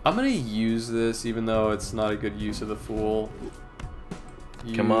 I'm gonna use this, even though it's not a good use of the fool.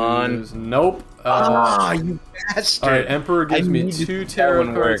 Come on. Nope. You bastard! All right, Emperor gives me need to 2 see that tarot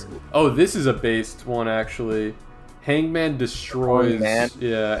one cards. work. Oh, this is a based one actually. Hangman destroys. Hangman.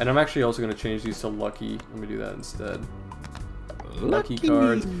 Yeah, and I'm actually also gonna change these to lucky. Let me do that instead. Lucky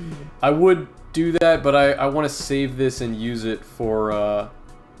cards. I would do that, but I want to save this and use it for.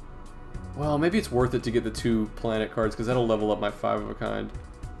 Well, maybe it's worth it to get the 2 planet cards because that'll level up my 5 of a kind.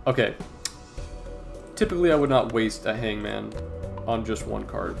 Okay. Typically, I would not waste a Hangman on just 1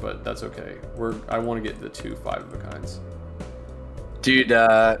 card, but that's okay. I want to get the 2 5 of a kinds. Dude,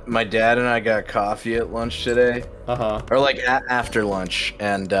 my dad and I got coffee at lunch today. Uh-huh. Or like after lunch,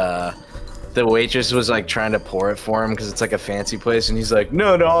 and the waitress was like trying to pour it for him because it's like a fancy place, and he's like,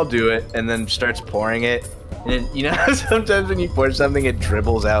 no, I'll do it, and then starts pouring it. And you know how sometimes when you pour something, it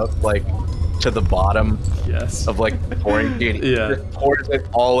dribbles out like to the bottom Yes. of like the pouring. Dude, Yeah. he just pours it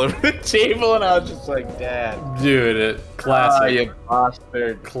all over the table, and I was just like, Dad. Dude, classic. You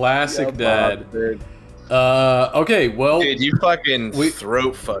bastard. Classic You dad. bastard. Okay, well, Dude, you fucking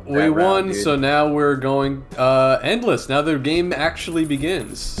throat fucked that we won, round, dude. so now we're going endless. Now the game actually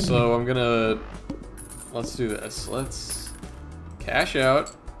begins. So I'm gonna let's do this. Let's cash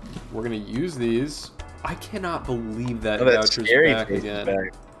out. We're gonna use these. I cannot believe that voucher's back again.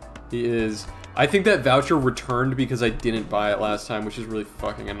 He is. I think that voucher returned because I didn't buy it last time, which is really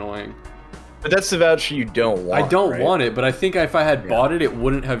fucking annoying. But that's the voucher you don't want. I don't right? want it, but I think if I had bought it, it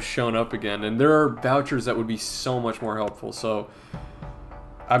wouldn't have shown up again. And there are vouchers that would be so much more helpful. So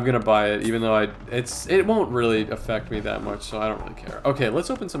I'm gonna buy it, even though it won't really affect me that much. So I don't really care. Okay, let's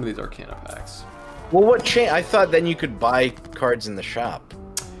open some of these Arcana packs. Well, what change? I thought then you could buy cards in the shop.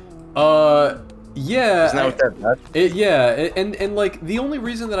 Yeah. Isn't that what that does? Yeah, and like the only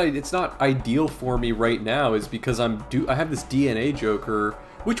reason that it's not ideal for me right now is because I have this DNA Joker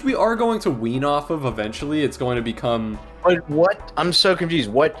which we are going to wean off of eventually. It's going to become... But what? I'm so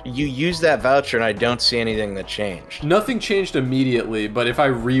confused. What? You use that voucher and I don't see anything that changed. Nothing changed immediately, but if I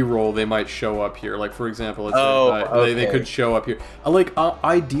re-roll, they might show up here. Like, for example, let's okay. they could show up here.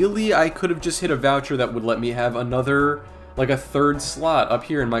 Ideally, I could have just hit a voucher that would let me have another, like a third slot up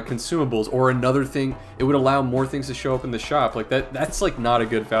here in my consumables, or another thing. It would allow more things to show up in the shop. Like, that's like not a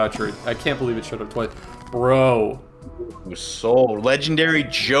good voucher. I can't believe it showed up twice. Bro. Sold. Legendary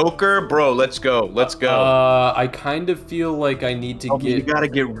Joker? Bro, let's go. Let's go. I kind of feel like I need to get... You gotta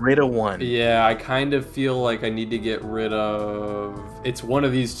get rid of one. Yeah, I kind of feel like I need to get rid of... It's one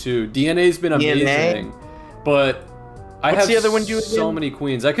of these two. DNA's been amazing, but I have the other one so many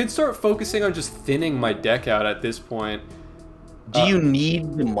queens. I could start focusing on just thinning my deck out at this point. Do you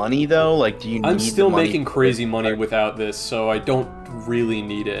need the money, though? Like, do you need I'm still the money making crazy money without this, so I don't really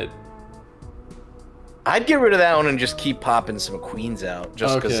need it. I'd get rid of that one and just keep popping some queens out,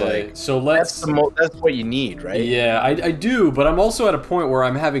 just because, like, so let's... that's what you need, right? Yeah, I do, but I'm also at a point where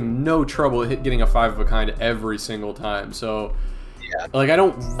I'm having no trouble getting a 5 of a kind every single time, so... Yeah. Like, I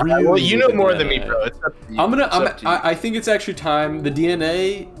don't really... well, you know more than me, bro. It's up to you. I think it's actually time. The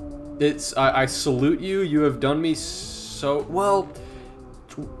DNA, I salute you. You have done me so... Well,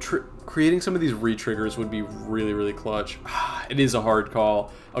 creating some of these re-triggers would be really, really clutch. It is a hard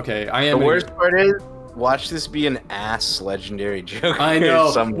call. Okay, I am... The worst part is... Watch this be an ass legendary Joker. I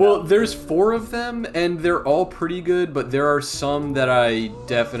know. Somehow. Well, there's 4 of them, and they're all pretty good, but there are some that I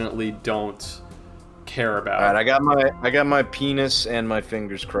definitely don't care about. All right, I got my penis and my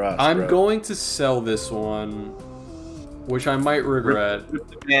fingers crossed. I'm going to sell this one, which I might regret. Rip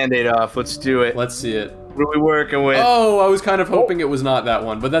the Band-Aid off. Let's do it. Let's see it. What are we working with? Oh, I was kind of hoping it was not that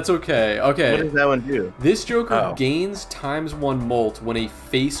one, but that's okay. Okay. What does that one do? This Joker gains ×1 molt when a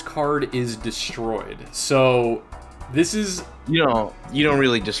face card is destroyed. So, this is... You don't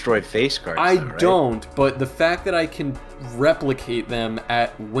really destroy face cards, I though, right? don't, but the fact that I can replicate them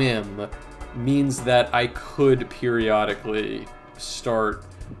at whim means that I could periodically start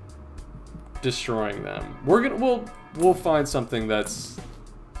destroying them. We'll find something that's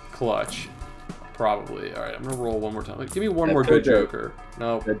clutch. Probably. Alright, I'm gonna roll one more time. Like, give me one more good Joker.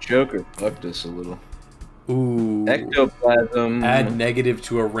 No. That Joker fucked us a little. Ooh. Ectoplasm. Add negative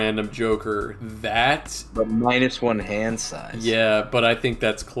to a random Joker. That... But -1 hand size. Yeah, but I think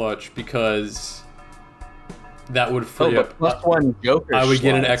that's clutch because that would free up... But +1 Joker I would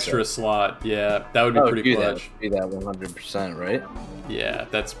get an extra slot. Yeah, that would be pretty clutch. That would be that 100%, right? Yeah,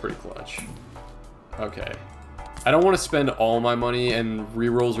 that's pretty clutch. Okay. I don't want to spend all my money, and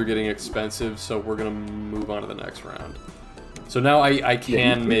rerolls are getting expensive, so we're going to move on to the next round. So now I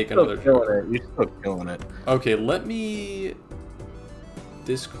can make another Joker. You're still killing it. Okay, let me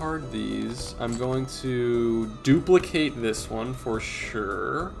discard these. I'm going to duplicate this one for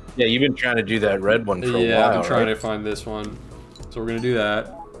sure. Yeah, you've been trying to do that red one for a while, Yeah, I've been trying to find this one. So we're going to do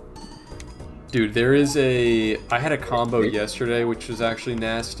that. Dude, there is a... I had a combo yesterday, which was actually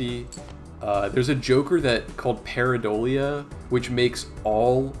nasty. There's a Joker called Pareidolia, which makes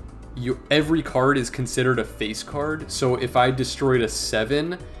every card is considered a face card. So if I destroyed a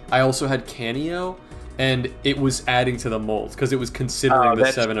 7, I also had Canio, and it was adding to the mold because it was considering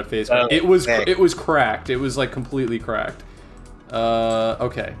the 7 a face card. It was cracked. It was like completely cracked.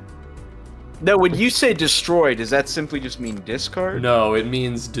 Okay. No, when you say destroy, does that simply just mean discard? No, it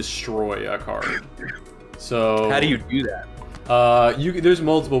means destroy a card. So how do you do that? There's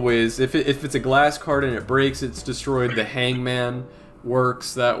multiple ways. If it's a glass card and it breaks, it's destroyed. The Hangman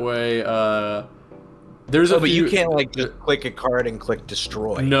works that way. There's but you can't like just click a card and click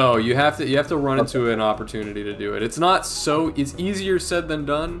destroy. No, you have to run into an opportunity to do it. It's not so. It's easier said than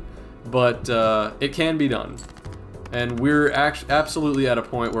done, but it can be done. And we're absolutely at a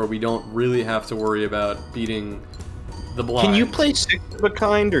point where we don't really have to worry about beating the blind. Can you play 6 of a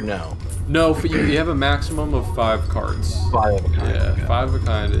kind or no? No, you have a maximum of 5 cards. 5 of a kind. Yeah, okay. 5 of a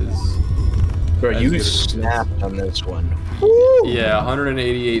kind is... Bro, you snapped on this one. Woo! Yeah,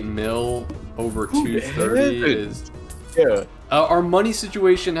 188 mil over 230 is... Yeah. Our money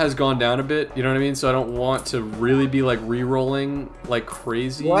situation has gone down a bit, you know what I mean? So I don't want to really be like re-rolling like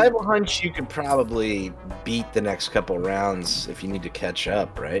crazy. Well, I have a hunch you could probably beat the next couple rounds if you need to catch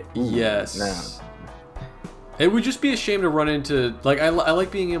up, right? Yes. No. It would just be a shame to run into... Like, I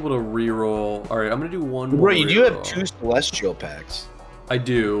like being able to re-roll. Alright, I'm gonna do one more. Bro, you do have 2 Celestial packs. I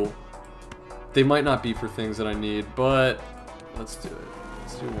do. They might not be for things that I need, but... Let's do it.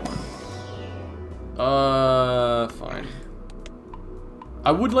 Let's do one. Fine.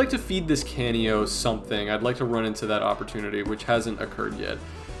 I would like to feed this Canio something. I'd like to run into that opportunity, which hasn't occurred yet.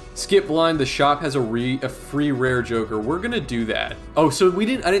 Skip blind. The shop has a free rare joker. We're gonna do that. Oh, so I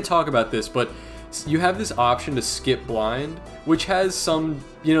didn't talk about this, but you have this option to skip blind, which has some,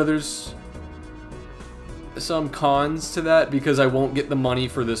 you know, there's some cons to that because I won't get the money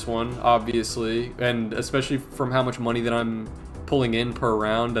for this one, obviously, and especially from how much money that I'm pulling in per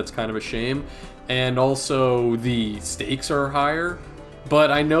round, that's kind of a shame. And also the stakes are higher,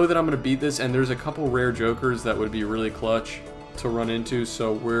 but I know that I'm gonna beat this, and there's a couple rare jokers that would be really clutch to run into,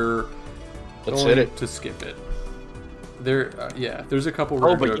 so we're going to skip it. Yeah, there's a couple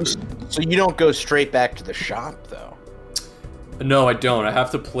rare jokers. So you don't go straight back to the shop though? No, I don't. I have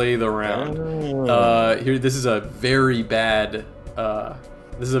to play the round. Here, this is a very bad.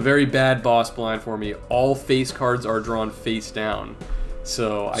 This is a very bad boss blind for me. All face cards are drawn face down,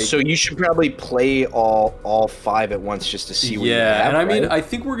 so you should probably play all 5 at once just to see what you have. Yeah, and I mean, right? I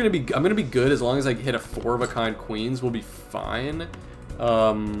think I'm gonna be good as long as I hit a 4 of a kind queens. We'll be fine,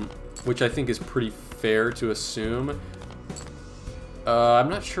 which I think is pretty fair to assume. I'm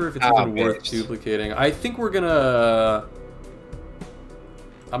not sure if it's even worth duplicating. I think I'm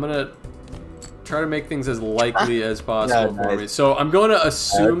gonna try to make things as likely as possible for me. So I'm going to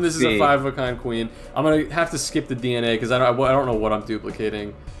assume this is a 5 of a kind queen. I'm gonna have to skip the DNA because I don't know what I'm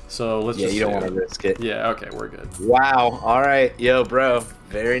duplicating. So let's just. Yeah, you don't want to risk it. Yeah. Okay, we're good. Wow. All right, yo, bro.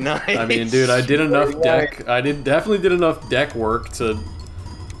 Very nice. I mean, dude, I did enough deck. I definitely did enough deck work to.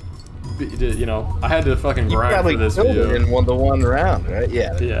 You know, I had to fucking grind for this video. In 1-to-1 round, right?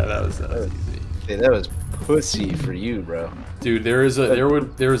 Yeah. Yeah, that was easy. Yeah, that was pussy for you, bro. Dude, there is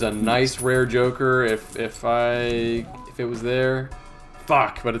a nice rare joker if it was there.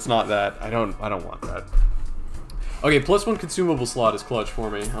 Fuck, but it's not that. I don't want that. Okay, +1 consumable slot is clutch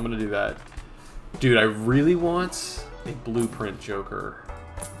for me. I'm gonna do that. Dude, I really want a blueprint joker,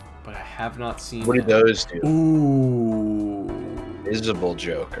 but I have not seen. What did those do? Ooh. Visible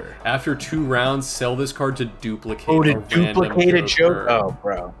joker. After 2 rounds, sell this card to duplicate. Oh, to duplicate a joker. Oh,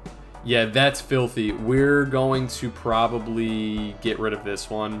 bro. Yeah, that's filthy. We're going to probably get rid of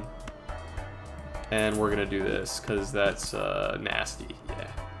this one. And we're going to do this, because that's nasty. Yeah.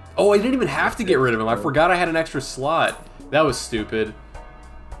 Oh, I didn't even have to get rid of him. I forgot I had an extra slot. That was stupid.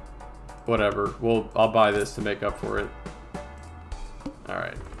 Whatever. Well, I'll buy this to make up for it.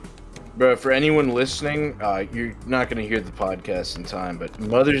 Alright. Bro, for anyone listening, you're not going to hear the podcast in time, but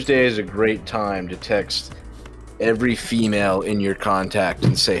Mother's Day is a great time to text every female in your contact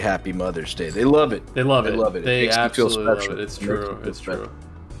and say Happy Mother's Day. They love it. They love it. They love it. They makes absolutely me feel special. love it. It's true. It's true.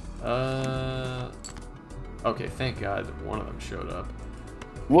 Okay, thank God one of them showed up.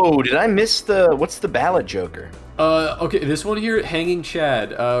 Whoa, did I miss what's the ballot joker? Okay, this one here, Hanging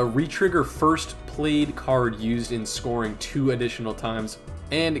Chad. Retrigger first played card used in scoring 2 additional times,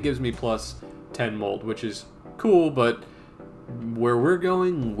 and it gives me +10 mold, which is cool, but where we're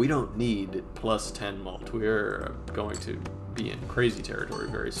going, we don't need +10 mold. We're going to be in crazy territory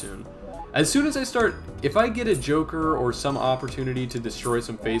very soon. As soon as I start, if I get a joker or some opportunity to destroy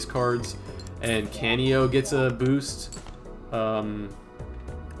some face cards, and Canio gets a boost,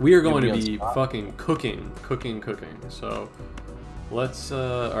 we are going to be fucking cooking. So let's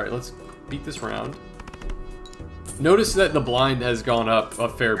alright, let's beat this round. Notice that the blind has gone up a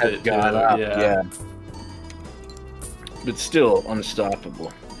fair bit. Yeah. But still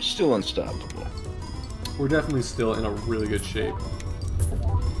unstoppable. Still unstoppable. We're definitely still in a really good shape.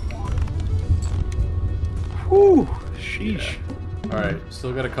 Whew. Sheesh. Yeah. Alright,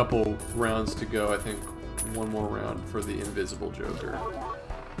 still got a couple rounds to go. I think one more round for the invisible joker.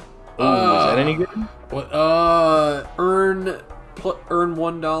 Oh, is that any good? What? Earn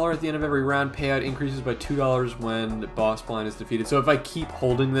 $1 at the end of every round. Payout increases by $2 when the boss blind is defeated. So if I keep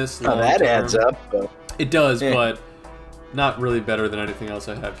holding this long that term, adds up. It does, but not really better than anything else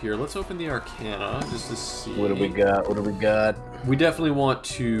I have here. Let's open the Arcana just to see. What do we got? What do we got? We definitely want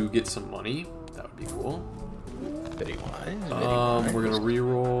to get some money. That would be cool. Very wise. We're gonna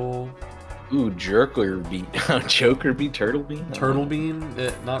reroll. Ooh, Joker beat Turtle Bean. Turtle Bean,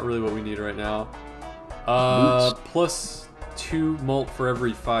 not really what we need right now. Plus 2 molt for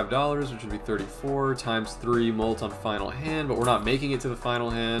every $5, which would be 34 times 3 molt on final hand, but we're not making it to the final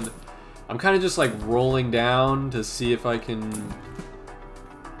hand. I'm kind of just like rolling down to see if I can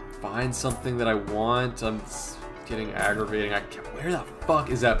find something that I want. I'm getting aggravating. Where the fuck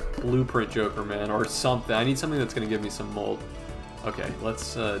is that blueprint joker, man, or something? I need something that's gonna give me some molt. Okay,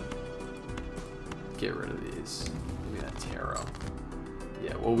 let's get rid of these. Give me that tarot.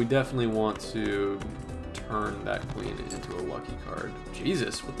 Yeah, well, we definitely want to turn that queen into a lucky card.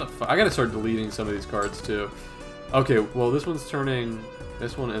 Jesus, what the fuck? I gotta start deleting some of these cards too. Okay, well, this one's turning.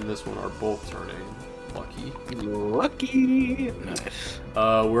 This one and this one are both turning. Lucky. Lucky. Nice.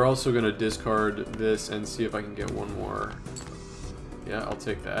 We're also gonna discard this and see if I can get one more. Yeah, I'll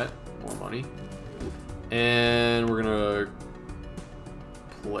take that. More money. And we're gonna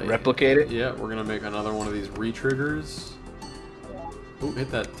play. Replicate it? Yeah, we're gonna make another one of these re-triggers. Ooh,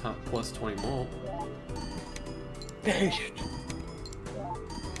 hit that top plus 20 mult.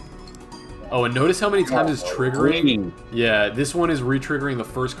 Oh, and notice how many times it's triggering? Yeah, this one is re-triggering the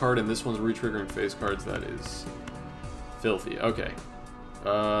first card, and this one's re-triggering face cards. That is filthy. Okay.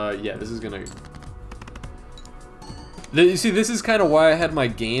 Yeah, this is gonna... You see, this is kind of why I had my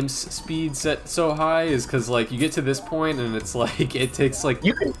game speed set so high, is because, like, you get to this point, and it's like, it takes, like...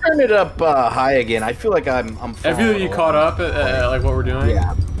 You can turn it up high again. I feel like I'm I feel like you caught up at, like, what we're doing?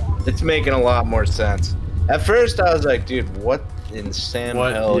 Yeah. It's making a lot more sense. At first, I was like, dude, what in Sam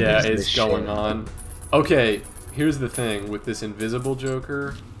hell is going on? Okay, here's the thing with this invisible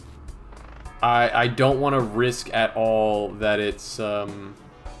Joker. I don't want to risk at all that it's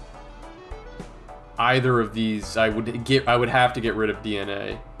either of these. I would have to get rid of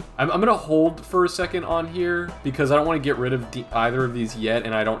DNA. I'm gonna hold for a second on here because I don't want to get rid of either of these yet,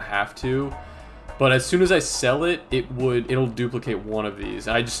 and I don't have to. But as soon as I sell it, it'll duplicate one of these.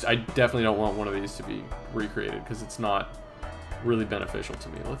 I definitely don't want one of these to be recreated because it's not really beneficial to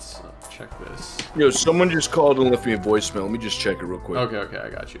me. Let's check this. Yo, someone just called and left me a voicemail. Let me just check it real quick. Okay, I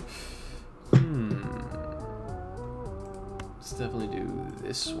got you. Let's definitely do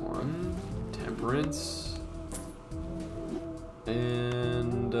this one. Temperance.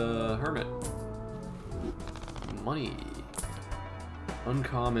 And Hermit. Money.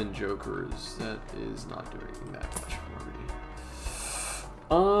 Uncommon Jokers. That is not doing that much for me.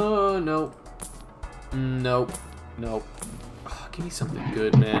 Nope. Nope. Nope. Oh, give me something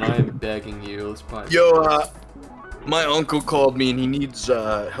good, man. I am begging you. Let's buy. Yo, my uncle called me and he needs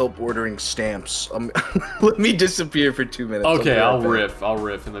help ordering stamps. Let me disappear for 2 minutes. Okay, I'll riff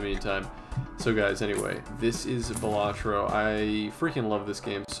in the meantime. So guys, anyway, this is Balatro. I freaking love this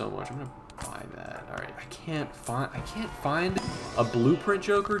game so much. I'm gonna buy that. All right, I can't find a blueprint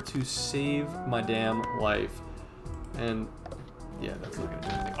Joker to save my damn life. And yeah, that's not gonna do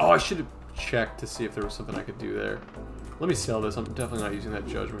anything. Oh, I should have checked to see if there was something I could do there. Let me sell this. I'm definitely not using that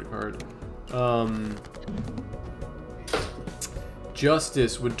judgment card.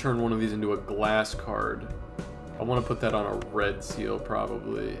 Justice would turn one of these into a glass card. I want to put that on a red seal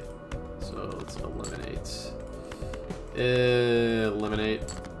probably. So let's eliminate. Eliminate.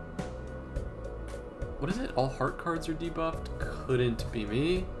 What is it? All heart cards are debuffed? Couldn't be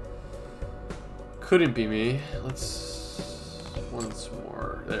me. Couldn't be me. Let's... once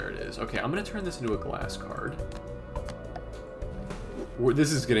more. There it is. Okay, I'm going to turn this into a glass card.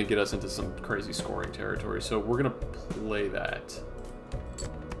 This is going to get us into some crazy scoring territory, so we're going to play that.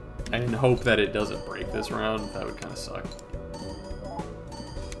 And hope that it doesn't break this round. That would kind of suck.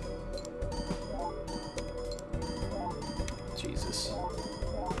 Jesus.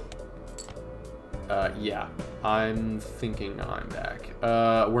 Yeah. I'm thinking I'm back.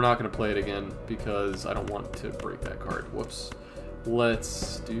 We're not going to play it again because I don't want to break that card. Whoops.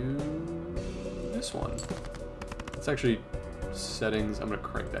 Let's do this one. It's actually settings. I'm going to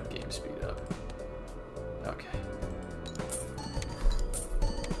crank that game speed up. Okay.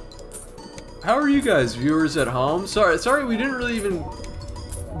 How are you guys, viewers at home? Sorry, we didn't really even...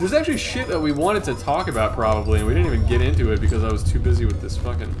 There's actually shit that we wanted to talk about, probably, and we didn't even get into it because I was too busy with this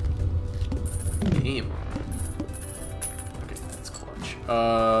fucking game. Okay, that's clutch.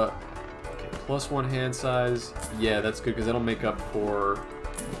 Okay, +1 hand size. Yeah, that's good, because that'll make up for...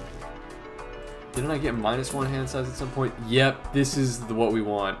 Didn't I get -1 hand size at some point? Yep, this is what we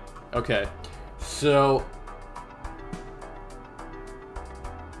want. Okay, so...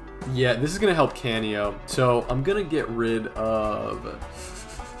 Yeah, this is gonna help Canio. So I'm gonna get rid of.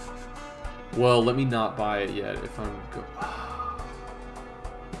 Well, let me not buy it yet. If I'm go.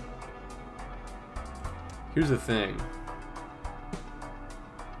 Here's the thing.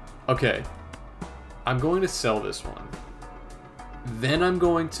 Okay, I'm going to sell this one. Then I'm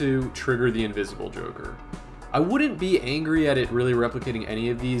going to trigger the Invisible Joker. I wouldn't be angry at it really replicating any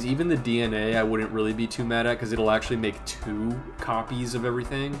of these. Even the DNA I wouldn't really be too mad at because it'll actually make 2 copies of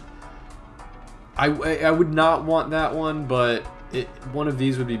everything. I would not want that one, but one of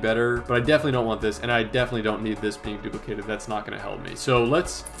these would be better. But I definitely don't want this, and I definitely don't need this being duplicated. That's not going to help me. So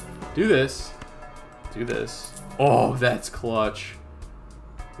let's do this. Do this. Oh, that's clutch.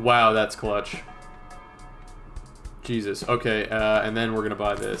 Wow, that's clutch. Jesus. Okay, and then we're going to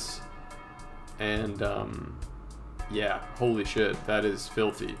buy this. And, yeah, holy shit, that is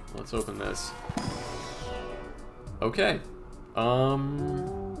filthy. Let's open this. Okay.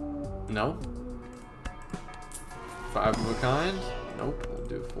 No. 5 of a kind. Nope, we'll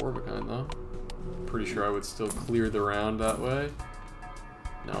do 4 of a kind though. Pretty sure I would still clear the round that way.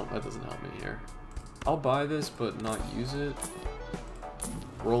 No, that doesn't help me here. I'll buy this, but not use it.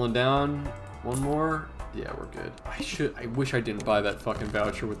 Rolling down. 1 more. Yeah, we're good. I wish I didn't buy that fucking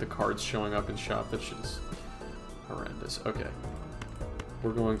voucher with the cards showing up in shop. That shit is horrendous. Okay.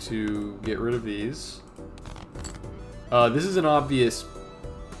 We're going to get rid of these. This is an obvious...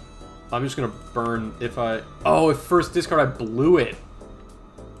 I'm just gonna burn if I... Oh, if first discard I blew it.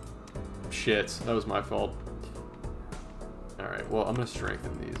 Shit, that was my fault. Alright, well, I'm gonna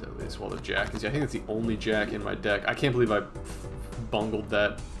strengthen these at least while the jack is... I think that's the only jack in my deck. I can't believe I bungled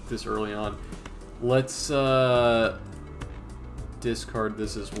that this early on. Let's discard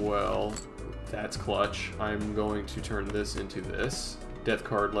this as well. That's clutch. I'm going to turn this into this. Death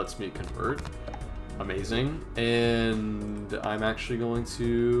card lets me convert. Amazing. And I'm actually going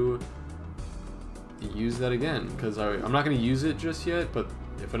to use that again, because I'm not going to use it just yet, but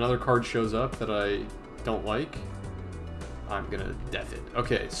if another card shows up that I don't like, I'm going to death it.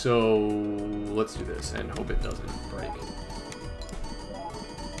 Okay, so let's do this and hope it doesn't break.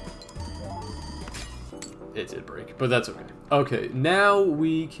 It did break, but that's okay. Okay, now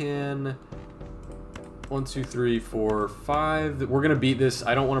we can... 1, 2, 3, 4, 5. We're gonna beat this.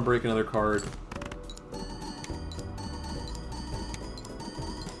 I don't want to break another card.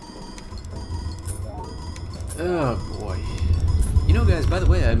 Oh boy. You know, guys, by the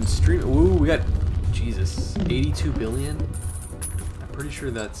way, I'm streaming. Ooh, we got, Jesus, 82 billion. I'm pretty sure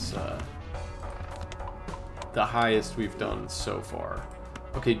that's the highest we've done so far.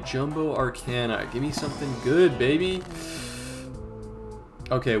 Okay, Jumbo Arcana. Give me something good, baby.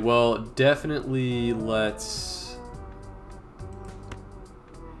 Okay, well, definitely let's...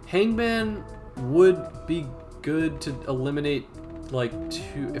 Hangman would be good to eliminate, like,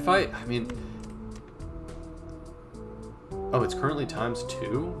 2... If I mean... Oh, it's currently times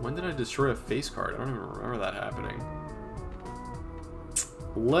 2? When did I destroy a face card? I don't even remember that happening.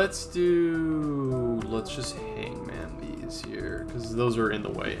 Let's just Hangman these here, because those are in the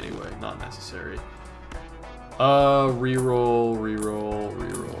way anyway, not necessary. Reroll, reroll,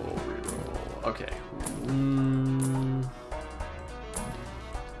 reroll, reroll. Okay.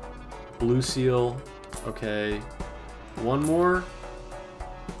 Blue seal. Okay. 1 more.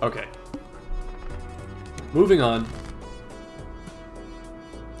 Okay. Moving on.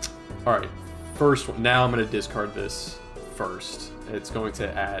 Alright. First one. Now I'm going to discard this first. It's going to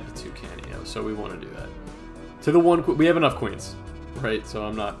add to Canio, so we want to do that. To the one... We have enough queens, right? So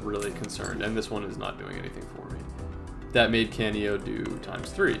I'm not really concerned. And this one is not doing anything for me. That made Canio do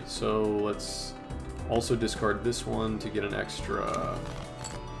times 3. So let's also discard this one to get an extra...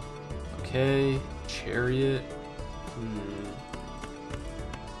 Okay. Chariot.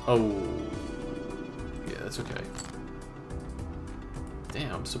 Oh. Yeah, that's okay.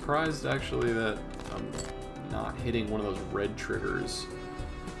 Damn, I'm surprised actually that I'm not hitting one of those red triggers.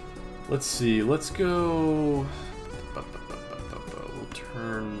 Let's see, let's go... We'll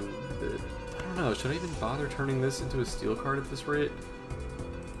turn the... I don't know, should I even bother turning this into a steel card at this rate?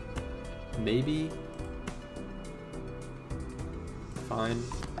 Maybe? Fine.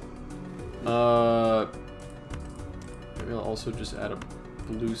 Maybe I'll also just add a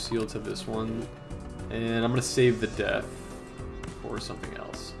blue seal to this one. And I'm gonna save the death for something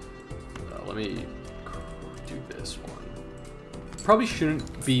else. Let me do this one. Probably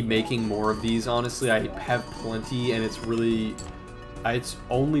shouldn't be making more of these, honestly. I have plenty, and it's really... It's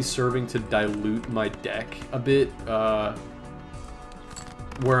only serving to dilute my deck a bit.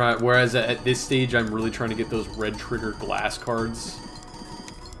 Whereas at this stage, I'm really trying to get those red trigger glass cards.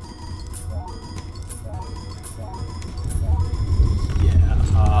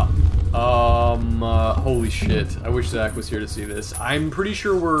 Holy shit. I wish Zach was here to see this. I'm pretty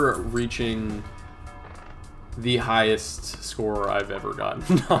sure we're reaching the highest score I've ever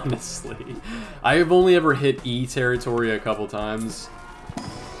gotten, honestly. I have only ever hit E territory a couple times.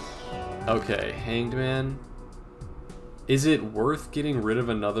 Okay, Hanged Man. Is it worth getting rid of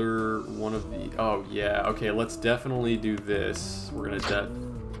another one of the... Oh, yeah. Okay, let's definitely do this. We're gonna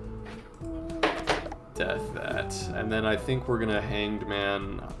death that. And then I think we're gonna Hanged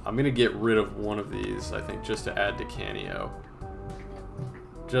Man. I'm gonna get rid of one of these, I think, just to add to Canio.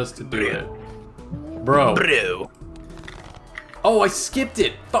 Just to do it. Bro. Oh, I skipped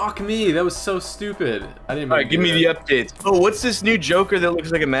it! Fuck me! That was so stupid. I didn't. Alright, give me the updates. Oh, what's this new Joker that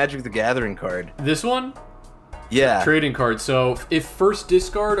looks like a Magic the Gathering card? This one? Yeah. Trading card. So if first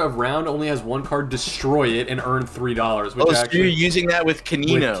discard of round only has one card, destroy it and earn $3. Which So you're using that with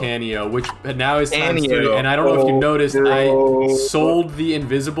Canino. With Canio, which now is times Canio. 3. And I don't know if you noticed, bro. I sold the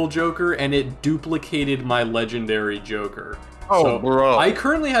invisible Joker and it duplicated my legendary Joker. Oh, so bro. I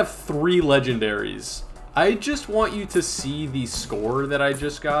currently have 3 legendaries. I just want you to see the score that I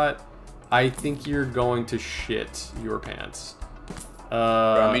just got. I think you're going to shit your pants.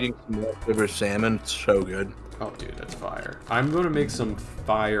 I'm eating some leftover salmon. It's so good. Oh, dude, that's fire. I'm going to make some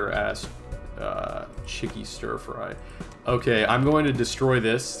fire-ass chicky stir-fry. Okay, I'm going to destroy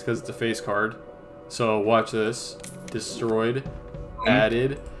this because it's a face card. So watch this. Destroyed.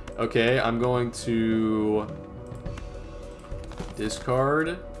 Added. Okay, I'm going to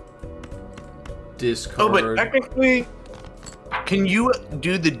discard. Discard. Oh, but technically, can you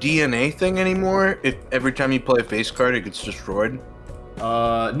do the DNA thing anymore? If every time you play a face card, it gets destroyed?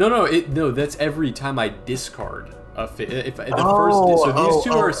 No, that's every time I discard a so these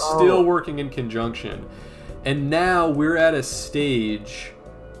two are still working in conjunction. And now we're at a stage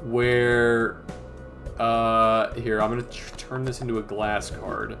where here, I'm going to turn this into a glass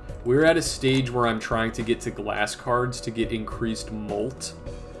card. We're at a stage where I'm trying to get to glass cards to get increased molt.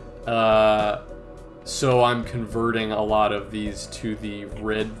 So I'm converting a lot of these to the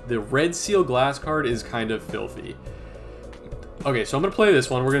red. The red seal glass card is kind of filthy. Okay, so I'm going to play this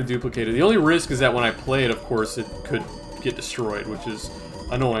one. We're going to duplicate it. The only risk is that when I play it, of course, it could get destroyed, which is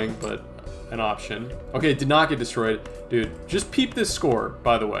annoying, but an option. Okay, it did not get destroyed. Dude, just peep this score,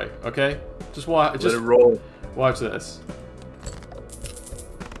 by the way, okay? Just watch. Just let it roll. Watch this.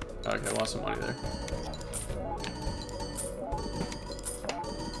 Okay, I lost some money there.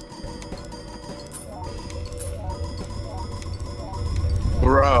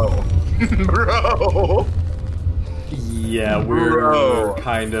 Bro. Bro. Yeah, we're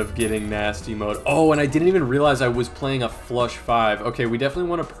kind of getting nasty mode. Oh, and I didn't even realize I was playing a flush 5. Okay, we definitely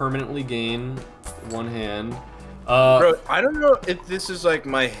want to permanently gain 1 hand. Bro, I don't know if this is like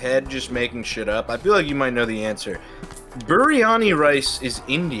my head just making shit up. I feel like you might know the answer. Biryani rice is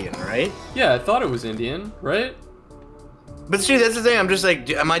Indian, right? Yeah, I thought it was Indian, right? But see, that's the thing. I'm just like,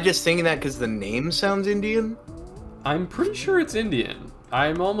 am I just thinking that because the name sounds Indian? I'm pretty sure it's Indian.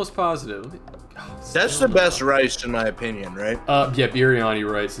 I'm almost positive. That's the best rice in my opinion, right? Yeah, biryani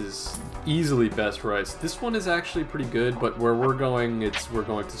rice is easily best rice. This one is actually pretty good, but where we're going, we're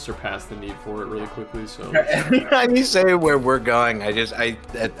going to surpass the need for it really quickly. So every time you say where we're going,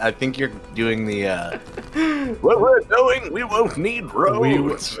 I think you're doing the where we're going, we won't need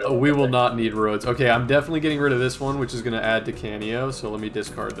roads. We will not need roads. Okay, I'm definitely getting rid of this one, which is going to add to Canio. So let me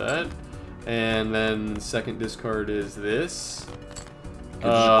discard that, and then second discard is this.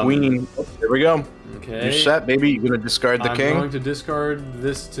 Queen. Oh, there we go. Okay. You're set, baby. You're gonna discard the king. I'm going to discard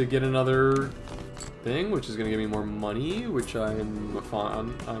this to get another thing, which is going to give me more money, which I'm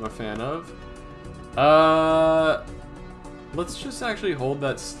a fan of. Let's just actually hold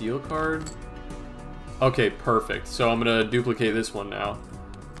that steel card. Okay, perfect. So I'm gonna duplicate this one now,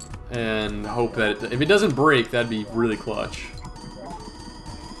 and hope that if it doesn't break, that'd be really clutch.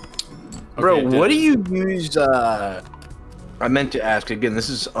 Okay, bro, what do you use? I meant to ask again. This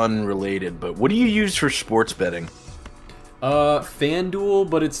is unrelated, but what do you use for sports betting? FanDuel,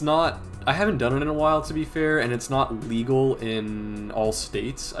 but it's not. I haven't done it in a while, to be fair, and it's not legal in all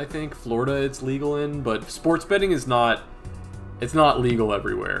states. I think Florida it's legal in, but sports betting is not. It's not legal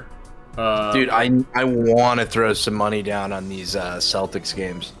everywhere. Dude, I want to throw some money down on these Celtics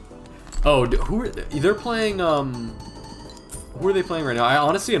games. Oh, who are they? They're playing? Who are they playing right now? I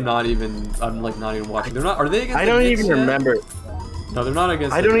honestly am not even. I'm like not even watching. They're not. Are they against? I don't even remember. No, they're not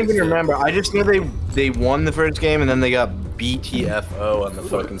against. I don't even remember. I just know they won the first game and then they got BTFO on the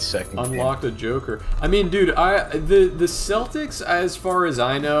fucking second game. Unlocked a Joker. I mean, dude, the Celtics, as far as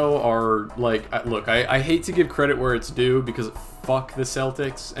I know, are like. Look, I hate to give credit where it's due because fuck the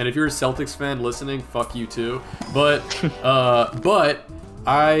Celtics, and if you're a Celtics fan listening, fuck you too. But but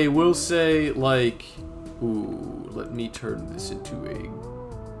I will say like, ooh, let me turn this into a.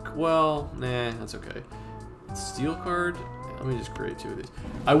 Well, nah, that's okay. Steel card. Let me just create 2 of these.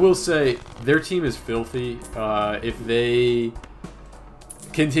 I will say their team is filthy. If they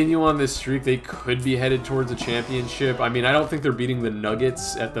continue on this streak, they could be headed towards a championship. I mean, I don't think they're beating the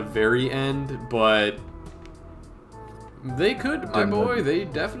Nuggets at the very end, but they could, my boy. They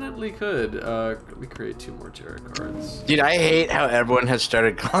definitely could. Let me create 2 more tarot cards. Dude, I hate how everyone has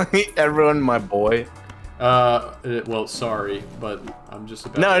started calling everyone my boy. Well, sorry, but I'm just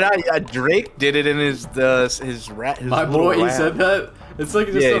about. No, not Drake did it in his my boy. He said that. It's like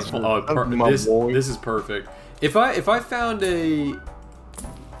just yeah, this is perfect. If I found a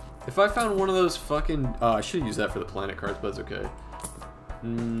If I found one of those fucking... I should have used that for the planet cards, but it's okay.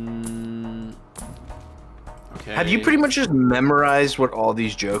 Okay. Have you pretty much just memorized what all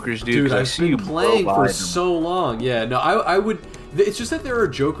these jokers do? Dude, I've been playing for so long. Yeah, no, I would... It's just that there are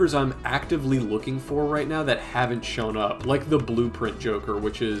jokers I'm actively looking for right now that haven't shown up. Like the Blueprint Joker,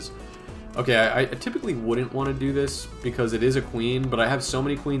 which is... Okay, I typically wouldn't want to do this because it is a queen, but I have so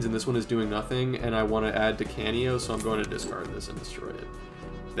many queens and this one is doing nothing, and I want to add to Canio, so I'm going to discard this and destroy it.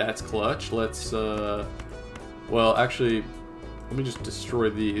 That's clutch. Let's, well, actually, let me just destroy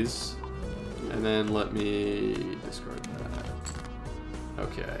these, and then let me discard that.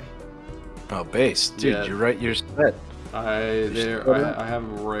 Okay. Oh, base. Dude, Yeah. you're right, you're set. I have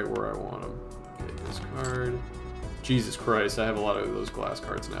them right where I want them. Okay, discard. Jesus Christ, I have a lot of those glass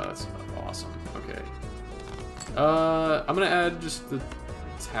cards now. That's awesome. Okay. I'm gonna add just the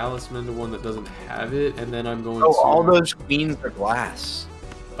talisman to one that doesn't have it, and then I'm going to... all those queens are glass.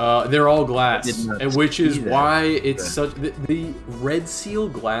 They're all glass, which is that. why it's such... The Red Seal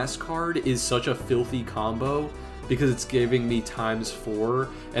glass card is such a filthy combo, because it's giving me ×4,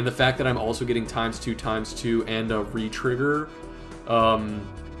 and the fact that I'm also getting ×2/2 and a re-trigger.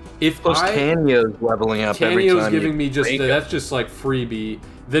 Plus Canio's leveling up every time. Canio's giving me just that's just like freebie.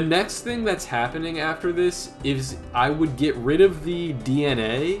 The next thing that's happening after this is I would get rid of the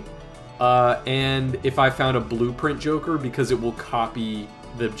DNA, and if I found a Blueprint Joker, because it will copy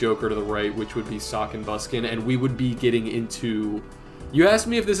the Joker to the right, which would be Sock and Buskin, and we would be getting into... You asked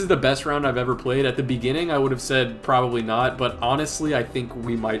me if this is the best round I've ever played. At the beginning, I would have said probably not, but honestly, I think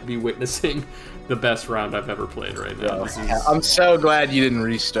we might be witnessing the best round I've ever played right now. This is... I'm so glad you didn't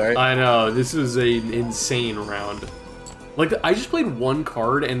restart. I know, this is an insane round. Like, I just played one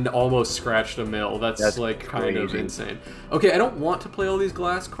card and almost scratched a mill. That's like kind of insane. Okay, I don't want to play all these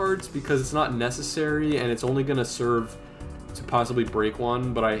glass cards because it's not necessary and it's only going to serve to possibly break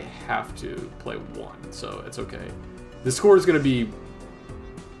one, but I have to play one, so it's okay. The score is going to be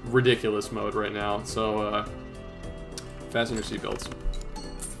ridiculous mode right now, so fasten your seatbelts.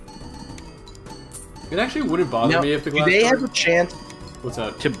 It actually wouldn't bother me if the glass do they card... have a chance What's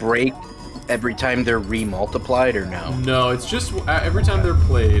that? to break every time they're remultiplied, or no? No, it's just every time they're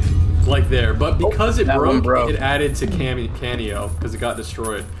played, like there. But because it broke, it added to Canio, because it got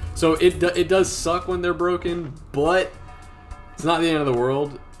destroyed. So it does suck when they're broken, but it's not the end of the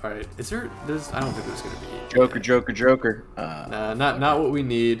world. Alright, is there... I don't think there's gonna be... Joker. Nah, not what we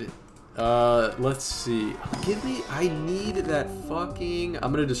need. Let's see. I need that fucking...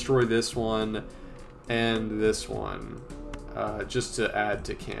 I'm gonna destroy this one and this one. Just to add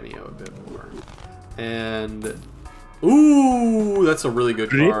to Canio a bit more. And... Ooh, that's a really good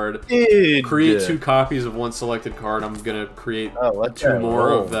card. Create 2 copies of one selected card. I'm gonna create 2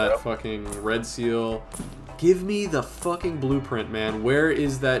 more of that fucking Red Seal. Give me the fucking Blueprint, man. Where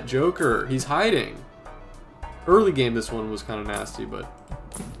is that Joker? He's hiding. Early game, this one was kind of nasty, but...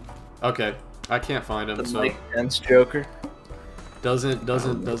 Okay, I can't find him, so... Make sense, Joker? Doesn't...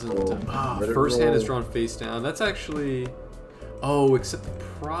 first hand is drawn face down. That's actually... Oh, except the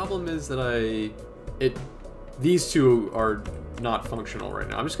problem is that these 2 are not functional right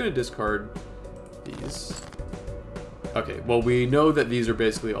now. I'm just going to discard these. Okay, well, we know that these are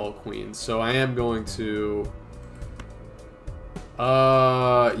basically all queens, so I am going to...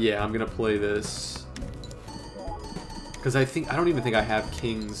 yeah, I'm going to play this. Because I don't even think I have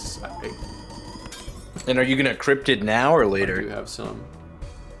kings. And are you going to crypt it now or later? I do have some.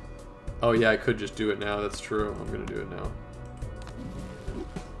 Oh, yeah, I could just do it now. That's true. I'm going to do it now.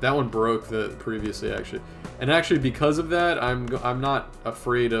 That one broke previously, actually. And actually, because of that, I'm not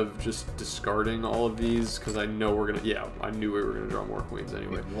afraid of just discarding all of these, because I know we're gonna... Yeah, I knew we were gonna draw more queens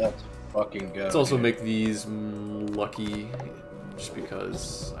anyway. Let's fucking go. Let's also make these lucky, just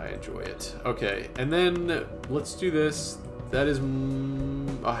because I enjoy it. Okay, and then let's do this. That is...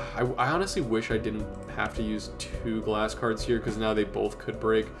 I honestly wish I didn't have to use 2 glass cards here, because now they both could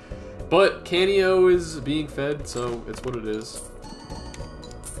break. But Canio is being fed, so it's what it is.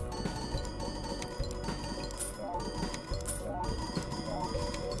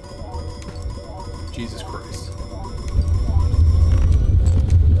 Jesus Christ.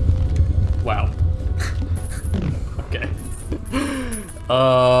 Wow. Okay.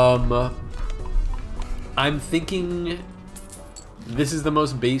 I'm thinking this is the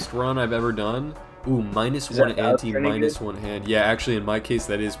most based run I've ever done. Ooh, -1 ante, -1 hand. Yeah, actually, in my case,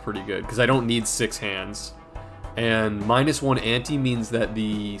 that is pretty good, because I don't need 6 hands. And -1 ante means that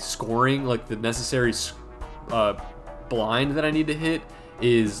the scoring, like the necessary blind that I need to hit,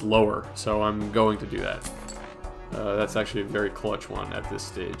 is lower, so I'm going to do that. That's actually a very clutch one at this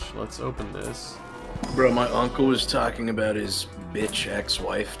stage. Let's open this. Bro, my uncle was talking about his bitch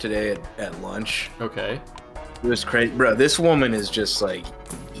ex-wife today at lunch. Okay. It was crazy. Bro, this woman is just, like,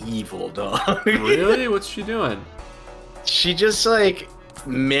 evil, dog. Really? What's she doing? She just, like,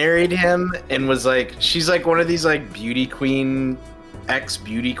 married him and was, like... She's, like, one of these, like, beauty queen...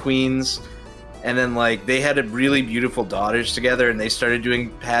 ex-beauty queens. And then, like, they had a really beautiful daughters together, and they started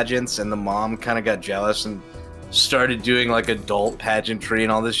doing pageants, and the mom kind of got jealous and started doing, like, adult pageantry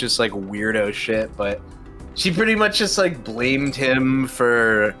and all this just, like, weirdo shit. But she pretty much just, like, blamed him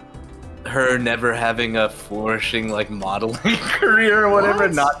for her never having a flourishing, like, modeling career or whatever.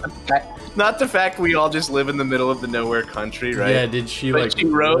 What? Not the fact we all just live in the middle of the nowhere country, right? Yeah, did she, But like... she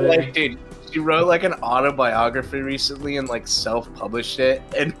wrote, like, dude... She wrote like an autobiography recently and like self-published it,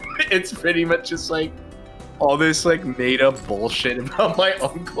 and it's pretty much just like all this like made-up bullshit about my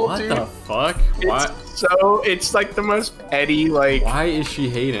uncle. What dude. the fuck? It's like the most petty like. Why is she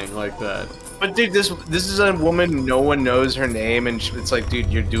hating like that? But dude, this is a woman. No one knows her name, and it's like,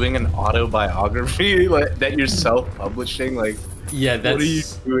 dude, you're doing an autobiography like, that you're self-publishing. Like, yeah, that's what are you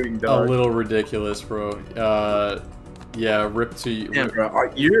doing, dog? a little ridiculous, bro. Yeah, rip to you. Yeah, bro.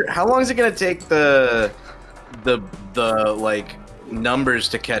 How long is it gonna take the like numbers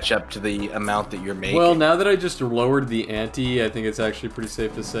to catch up to the amount that you're making? Well, now that I just lowered the ante, I think it's actually pretty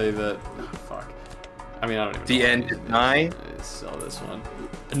safe to say that. Oh, fuck. I mean, I don't even. The know end is nigh. Sell this one.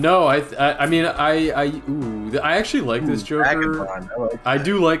 No, I mean, I actually like this Joker. I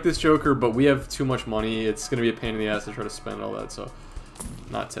do like this Joker, but we have too much money. It's gonna be a pain in the ass to try to spend all that. So,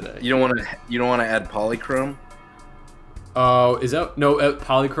 not today. You don't want to add polychrome. Oh, is that no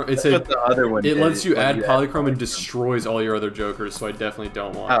polychrome? It's That's what the other one. It lets you add polychrome and destroys all your other Jokers, so I definitely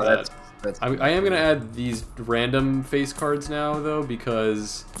don't want that. I am gonna add these random face cards now though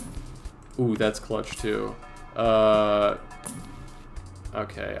because, ooh, that's clutch too. Okay,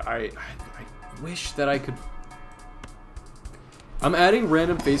 I wish that I could. I'm adding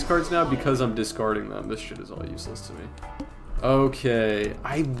random face cards now because I'm discarding them. This shit is all useless to me. Okay,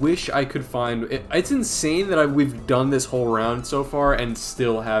 I wish I could find... It's insane that we've done this whole round so far and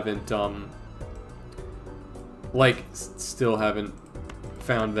still haven't, still haven't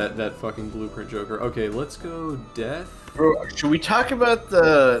found that fucking blueprint Joker. Okay, let's go death. Bro, should we talk about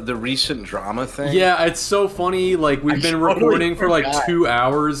the recent drama thing? Yeah, it's so funny, like, we've been recording for, like, 2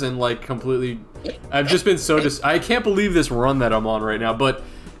 hours and, like, completely... I've just been so I can't believe this run that I'm on right now, but...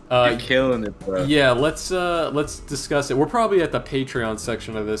 You're killing it, bro. Yeah, let's discuss it. We're probably at the Patreon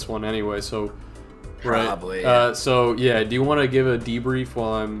section of this one anyway, so probably. Right? Yeah. So yeah, do you want to give a debrief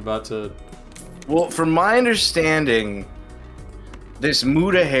while I'm about to? Well, from my understanding, this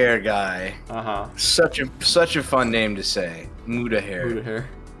Muda Hair guy. Such a fun name to say, Muda Hair. Muda Hair.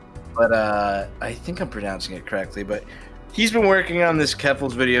 But I think I'm pronouncing it correctly. But he's been working on this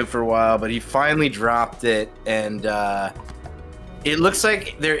Keffels video for a while, but he finally dropped it, and it looks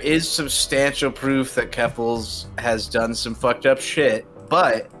like there is substantial proof that Keffels has done some fucked up shit,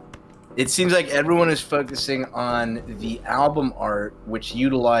 but it seems like everyone is focusing on the album art, which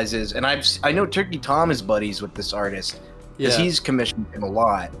utilizes, and I know Turkey Tom is buddies with this artist, because he's commissioned him a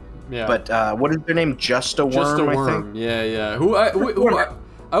lot. Yeah. But what is their name? Just a Worm, Just a Worm. I think? Yeah. Who I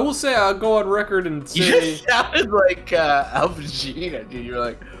will say, I'll go on record and say... You just sounded like Al Pacino, dude. You're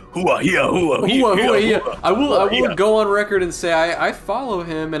like... I will go on record and say I follow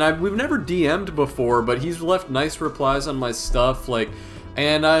him, and we've never DM'd before, but he's left nice replies on my stuff, like,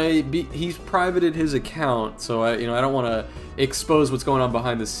 and he's privated his account, so I don't want to expose what's going on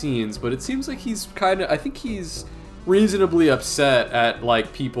behind the scenes, but it seems like he's I think he's reasonably upset at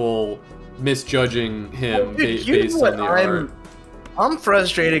like people misjudging him based on the art. I'm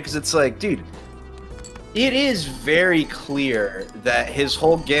frustrated because it's like, dude, it is very clear that his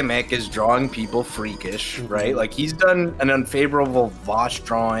whole gimmick is drawing people freakish, right? Like, he's done an unfavorable Vosh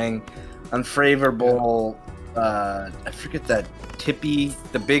drawing, unfavorable, I forget that Tippy,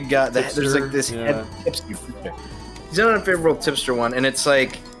 the big guy, there's like this head tipster. He's done an unfavorable tipster one, and it's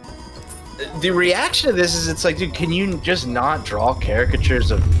like, the reaction to this is, it's like, dude, can you just not draw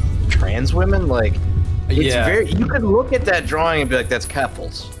caricatures of trans women? Like, it's you could look at that drawing and be like, that's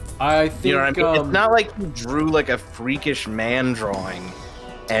Keffels. I think, you know what I mean? It's not like he drew like a freakish man drawing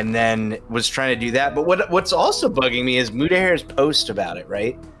and then was trying to do that. But what's also bugging me is Muda Hair's post about it,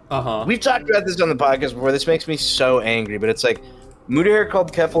 right? We've talked about this on the podcast before. This makes me so angry, but it's like Muda Hair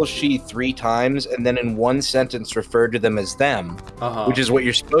called Keffels she 3 times and then in one sentence referred to them as them, which is what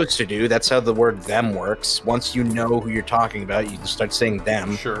you're supposed to do. That's how the word them works. Once you know who you're talking about, you can start saying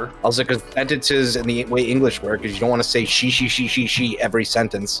them. Sure. Also, because sentences and the way English work is you don't want to say she every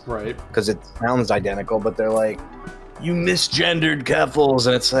sentence. Right. Because it sounds identical, but they're like, you misgendered Keffels,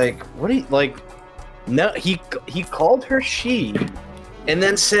 and it's like, what do you, like, No, he called her she, and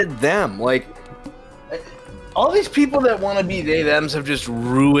then said them. Like, all these people that want to be they thems have just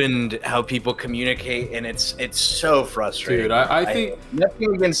ruined how people communicate, and it's so frustrating. Dude, I think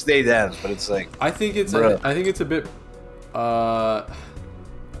nothing against they thems, but it's like I think it's a bit.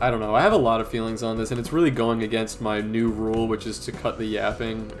 I don't know. I have a lot of feelings on this, and it's really going against my new rule, which is to cut the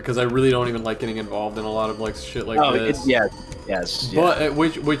yapping, because I really don't even like getting involved in a lot of like shit like this. Yes. But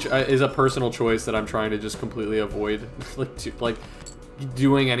which is a personal choice that I'm trying to just completely avoid, like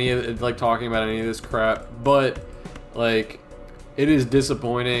doing any of like talking about any of this crap. But like, it is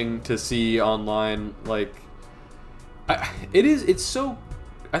disappointing to see online like, it's so.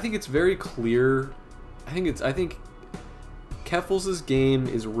 I think it's very clear. I think Keffels' game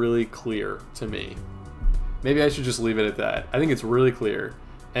is really clear to me. Maybe I should just leave it at that. I think it's really clear.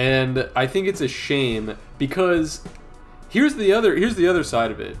 And I think it's a shame because here's the other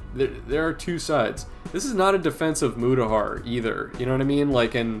side of it. There are two sides. This is not a defense of Mutahar either. You know what I mean?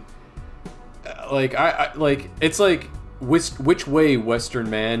 Like, and like I like it's like which way, Western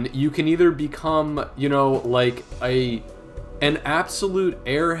man? You can either become, you know, like an absolute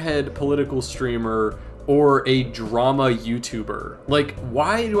airhead political streamer or a drama YouTuber. Like,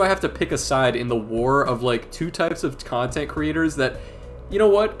 why do I have to pick a side in the war of like two types of content creators that, you know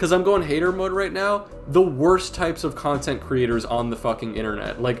what, because I'm going hater mode right now, the worst types of content creators on the fucking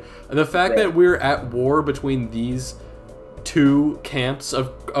internet. Like, the fact that we're at war between these two camps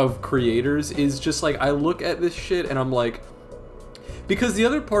of creators is just like, I look at this shit and I'm like, because the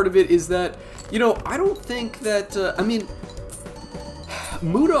other part of it is that, you know, I don't think that, I mean,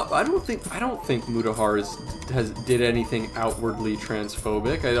 I don't think Mutahar has did anything outwardly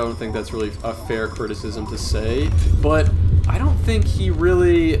transphobic. I don't think that's really a fair criticism to say, but I don't think he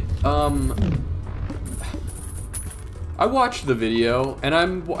really. I watched the video and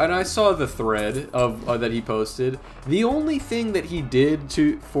I saw the thread of that he posted. The only thing that he did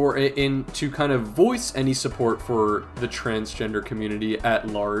to kind of voice any support for the transgender community at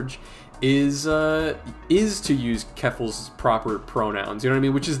large is to use Keffels' proper pronouns, you know what I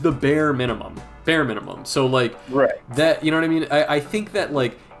mean? Which is the bare minimum. So, like, that, you know what I mean? I think that,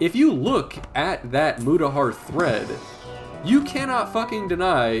 like, if you look at that Mutahar thread, you cannot fucking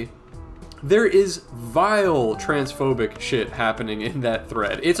deny there is vile transphobic shit happening in that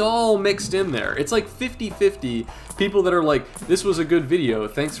thread. It's all mixed in there. It's like 50-50 people that are like, this was a good video,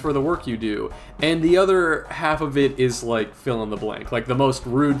 thanks for the work you do. And the other half of it is like fill in the blank, like the most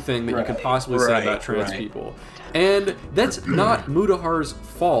rude thing that you could possibly say about trans people. And that's not Mutahar's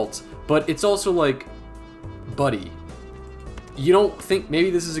fault, but it's also like, buddy, you don't think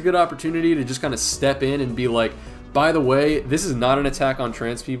maybe this is a good opportunity to just kind of step in and be like, by the way, this is not an attack on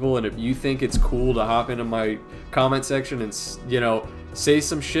trans people, and if you think it's cool to hop into my comment section and, you know, say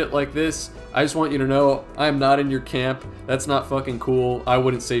some shit like this, I just want you to know I'm not in your camp. That's not fucking cool. I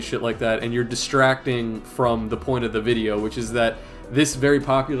wouldn't say shit like that, and you're distracting from the point of the video, which is that this very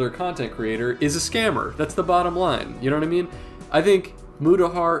popular content creator is a scammer. That's the bottom line. You know what I mean? I think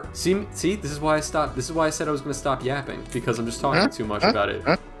Mutahar, see, this is why I stopped. This is why I said I was going to stop yapping, because I'm just talking too much about it.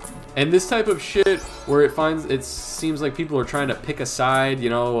 And this type of shit where it seems like people are trying to pick a side, you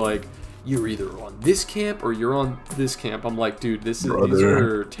know, like, you're either on this camp or you're on this camp. I'm like, dude, these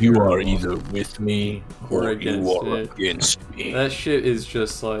are terrible. You are either with me or against me. That shit is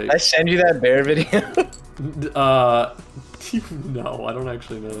just like... Did I send you that bear video? No, I don't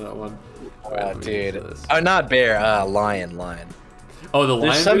actually know that one. Oh, dude. Oh, not bear, lion. Oh, the lion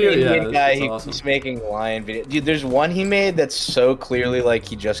there's some video? Indian guy that's awesome. He's making lion video. Dude, there's one he made that's so clearly like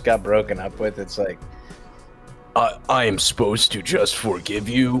he just got broken up with. It's like, I am supposed to just forgive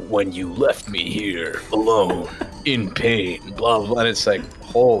you when you left me here alone in pain. Blah blah. And it's like,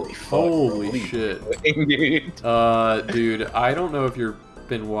 holy fuck, holy shit, dude. Dude, I don't know if you've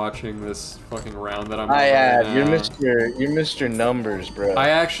been watching this fucking round that I'm. I have. Right you're Mr. Numbers, bro. I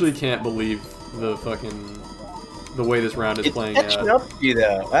actually can't believe the way this round is playing out. It's catching up to you,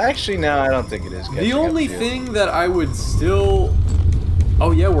 though. Actually, no, I don't think it is. The only thing that I would still...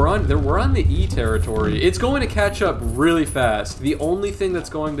 Oh yeah, we're on the E territory. It's going to catch up really fast. The only thing that's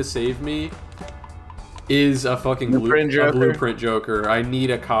going to save me is a fucking blueprint Joker. I need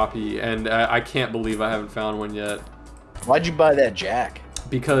a copy, and I can't believe I haven't found one yet. Why'd you buy that Jack?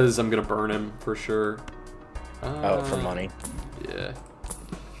 Because I'm gonna burn him for sure. Oh, for money. Yeah.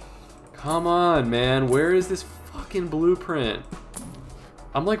 Come on, man. Where is this fucking blueprint?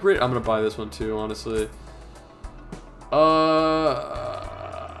 I'm like, I'm gonna buy this one too, honestly. Okay.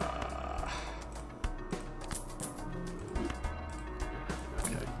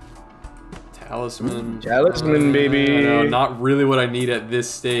 Talisman. Talisman, baby. I know, not really what I need at this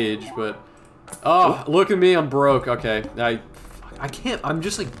stage, but Oh, look at me, I'm broke. Okay, I can't. I'm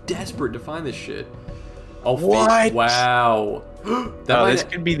just like desperate to find this shit. Oh, what? Wow. This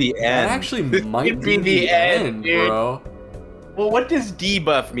could be the end. That actually might be the end, bro. Well, what does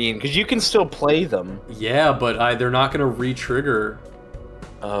debuff mean? Because you can still play them. Yeah, but they're not gonna re-trigger.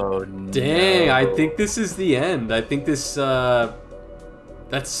 Oh no. Dang, I think this is the end. I think this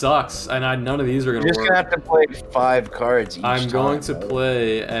that sucks, and none of these are gonna work. You're just gonna have to play 5 cards each I'm time, going to right?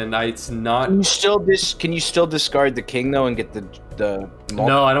 play, and it's not. Can you still discard the king though and get the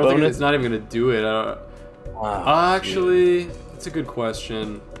No, I don't think bonus? it's not even gonna do it. Actually, that's a good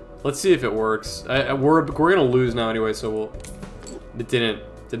question. Let's see if it works. We're gonna lose now anyway, so it did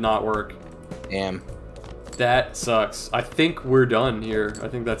not work. Damn. That sucks. I think we're done here. I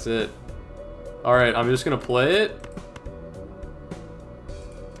think that's it. All right, I'm just gonna play it.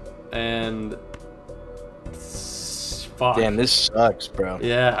 And fuck. Damn, this sucks, bro.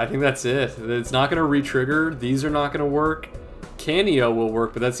 Yeah, I think that's it. It's not gonna re-trigger. These are not gonna work. Canio will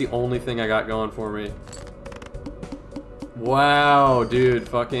work, but that's the only thing I got going for me. Wow, dude,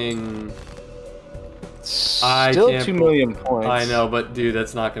 fucking. Still 2 million points. I know, but dude,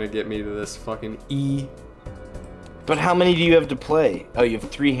 that's not gonna get me to this fucking E. But how many do you have to play? Oh, you have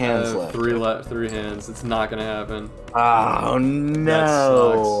 3 hands left. Three hands. It's not gonna happen. Oh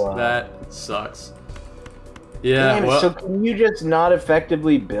no. That sucks. Yeah. Damn, well, so can you just not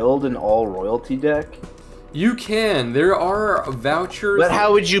effectively build an all royalty deck? you can. There are vouchers. But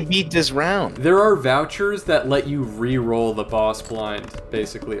how would you beat this round? There are vouchers that let you re-roll the boss blind,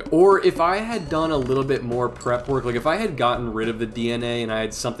 basically. Or if I had done a little bit more prep work, like if I had gotten rid of the DNA and I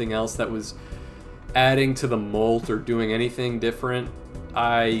had something else that was adding to the molt or doing anything different,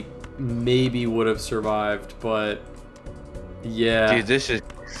 I maybe would have survived, but yeah. Dude, this is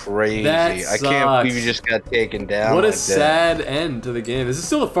crazy. That I can't believe you just got taken down. What a like sad end to the game. This is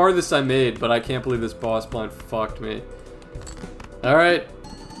still the farthest I made, but I can't believe this boss blind fucked me. Alright.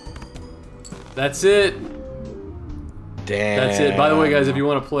 That's it. Damn. That's it. By the way, guys, if you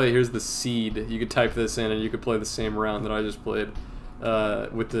want to play, here's the seed. You could type this in and you could play the same round that I just played.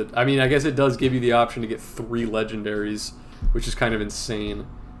 With the, I mean, I guess it does give you the option to get 3 legendaries, which is kind of insane.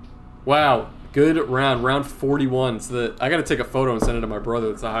 Wow, good round, round 41. So I gotta take a photo and send it to my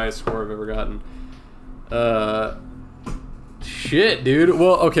brother. It's the highest score I've ever gotten. Shit, dude.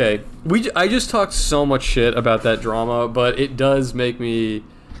 Well, okay, I just talked so much shit about that drama, but it does make me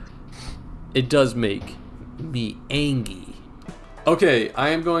angry. Okay, I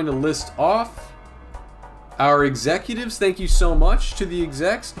am going to list off our executives. Thank you so much to the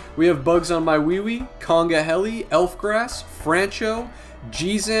execs. We have Bugs on My Wee Wee, Conga Heli, Elfgrass, Francho,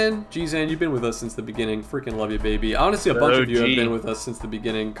 Gzan. Gzan, you've been with us since the beginning. Freaking love you, baby. Honestly, a bunch of you have been with us since the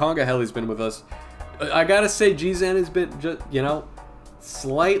beginning. Conga Heli's been with us. I gotta say, Gzan has been just, you know,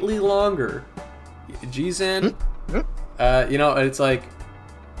 slightly longer. Gzan, you know, it's like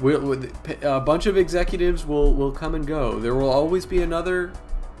a bunch of executives will come and go. There will always be another.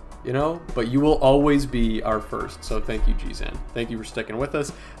 You know, but you will always be our first. So thank you, Gzan. Thank you for sticking with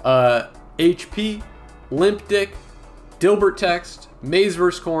us. HP, Limp Dick, Dilbert Text, Maze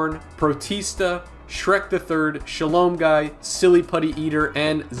vs. Corn, Protista, Shrek the Third, Shalom Guy, Silly Putty Eater,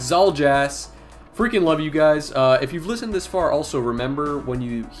 and Zaljas. Freaking love you guys. If you've listened this far, also remember when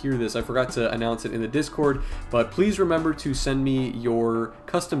you hear this, I forgot to announce it in the Discord, but please remember to send me your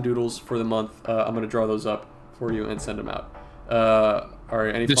custom doodles for the month. I'm going to draw those up for you and send them out. All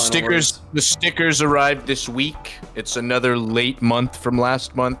right, any final words? The stickers arrived this week. It's another late month from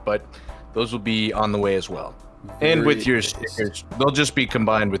last month, but those will be on the way as well. And with your stickers, they'll just be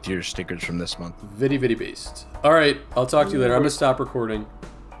combined with your stickers from this month. Very based. All right, I'll talk to you later. I'm gonna stop recording.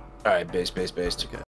 All right, based. Okay.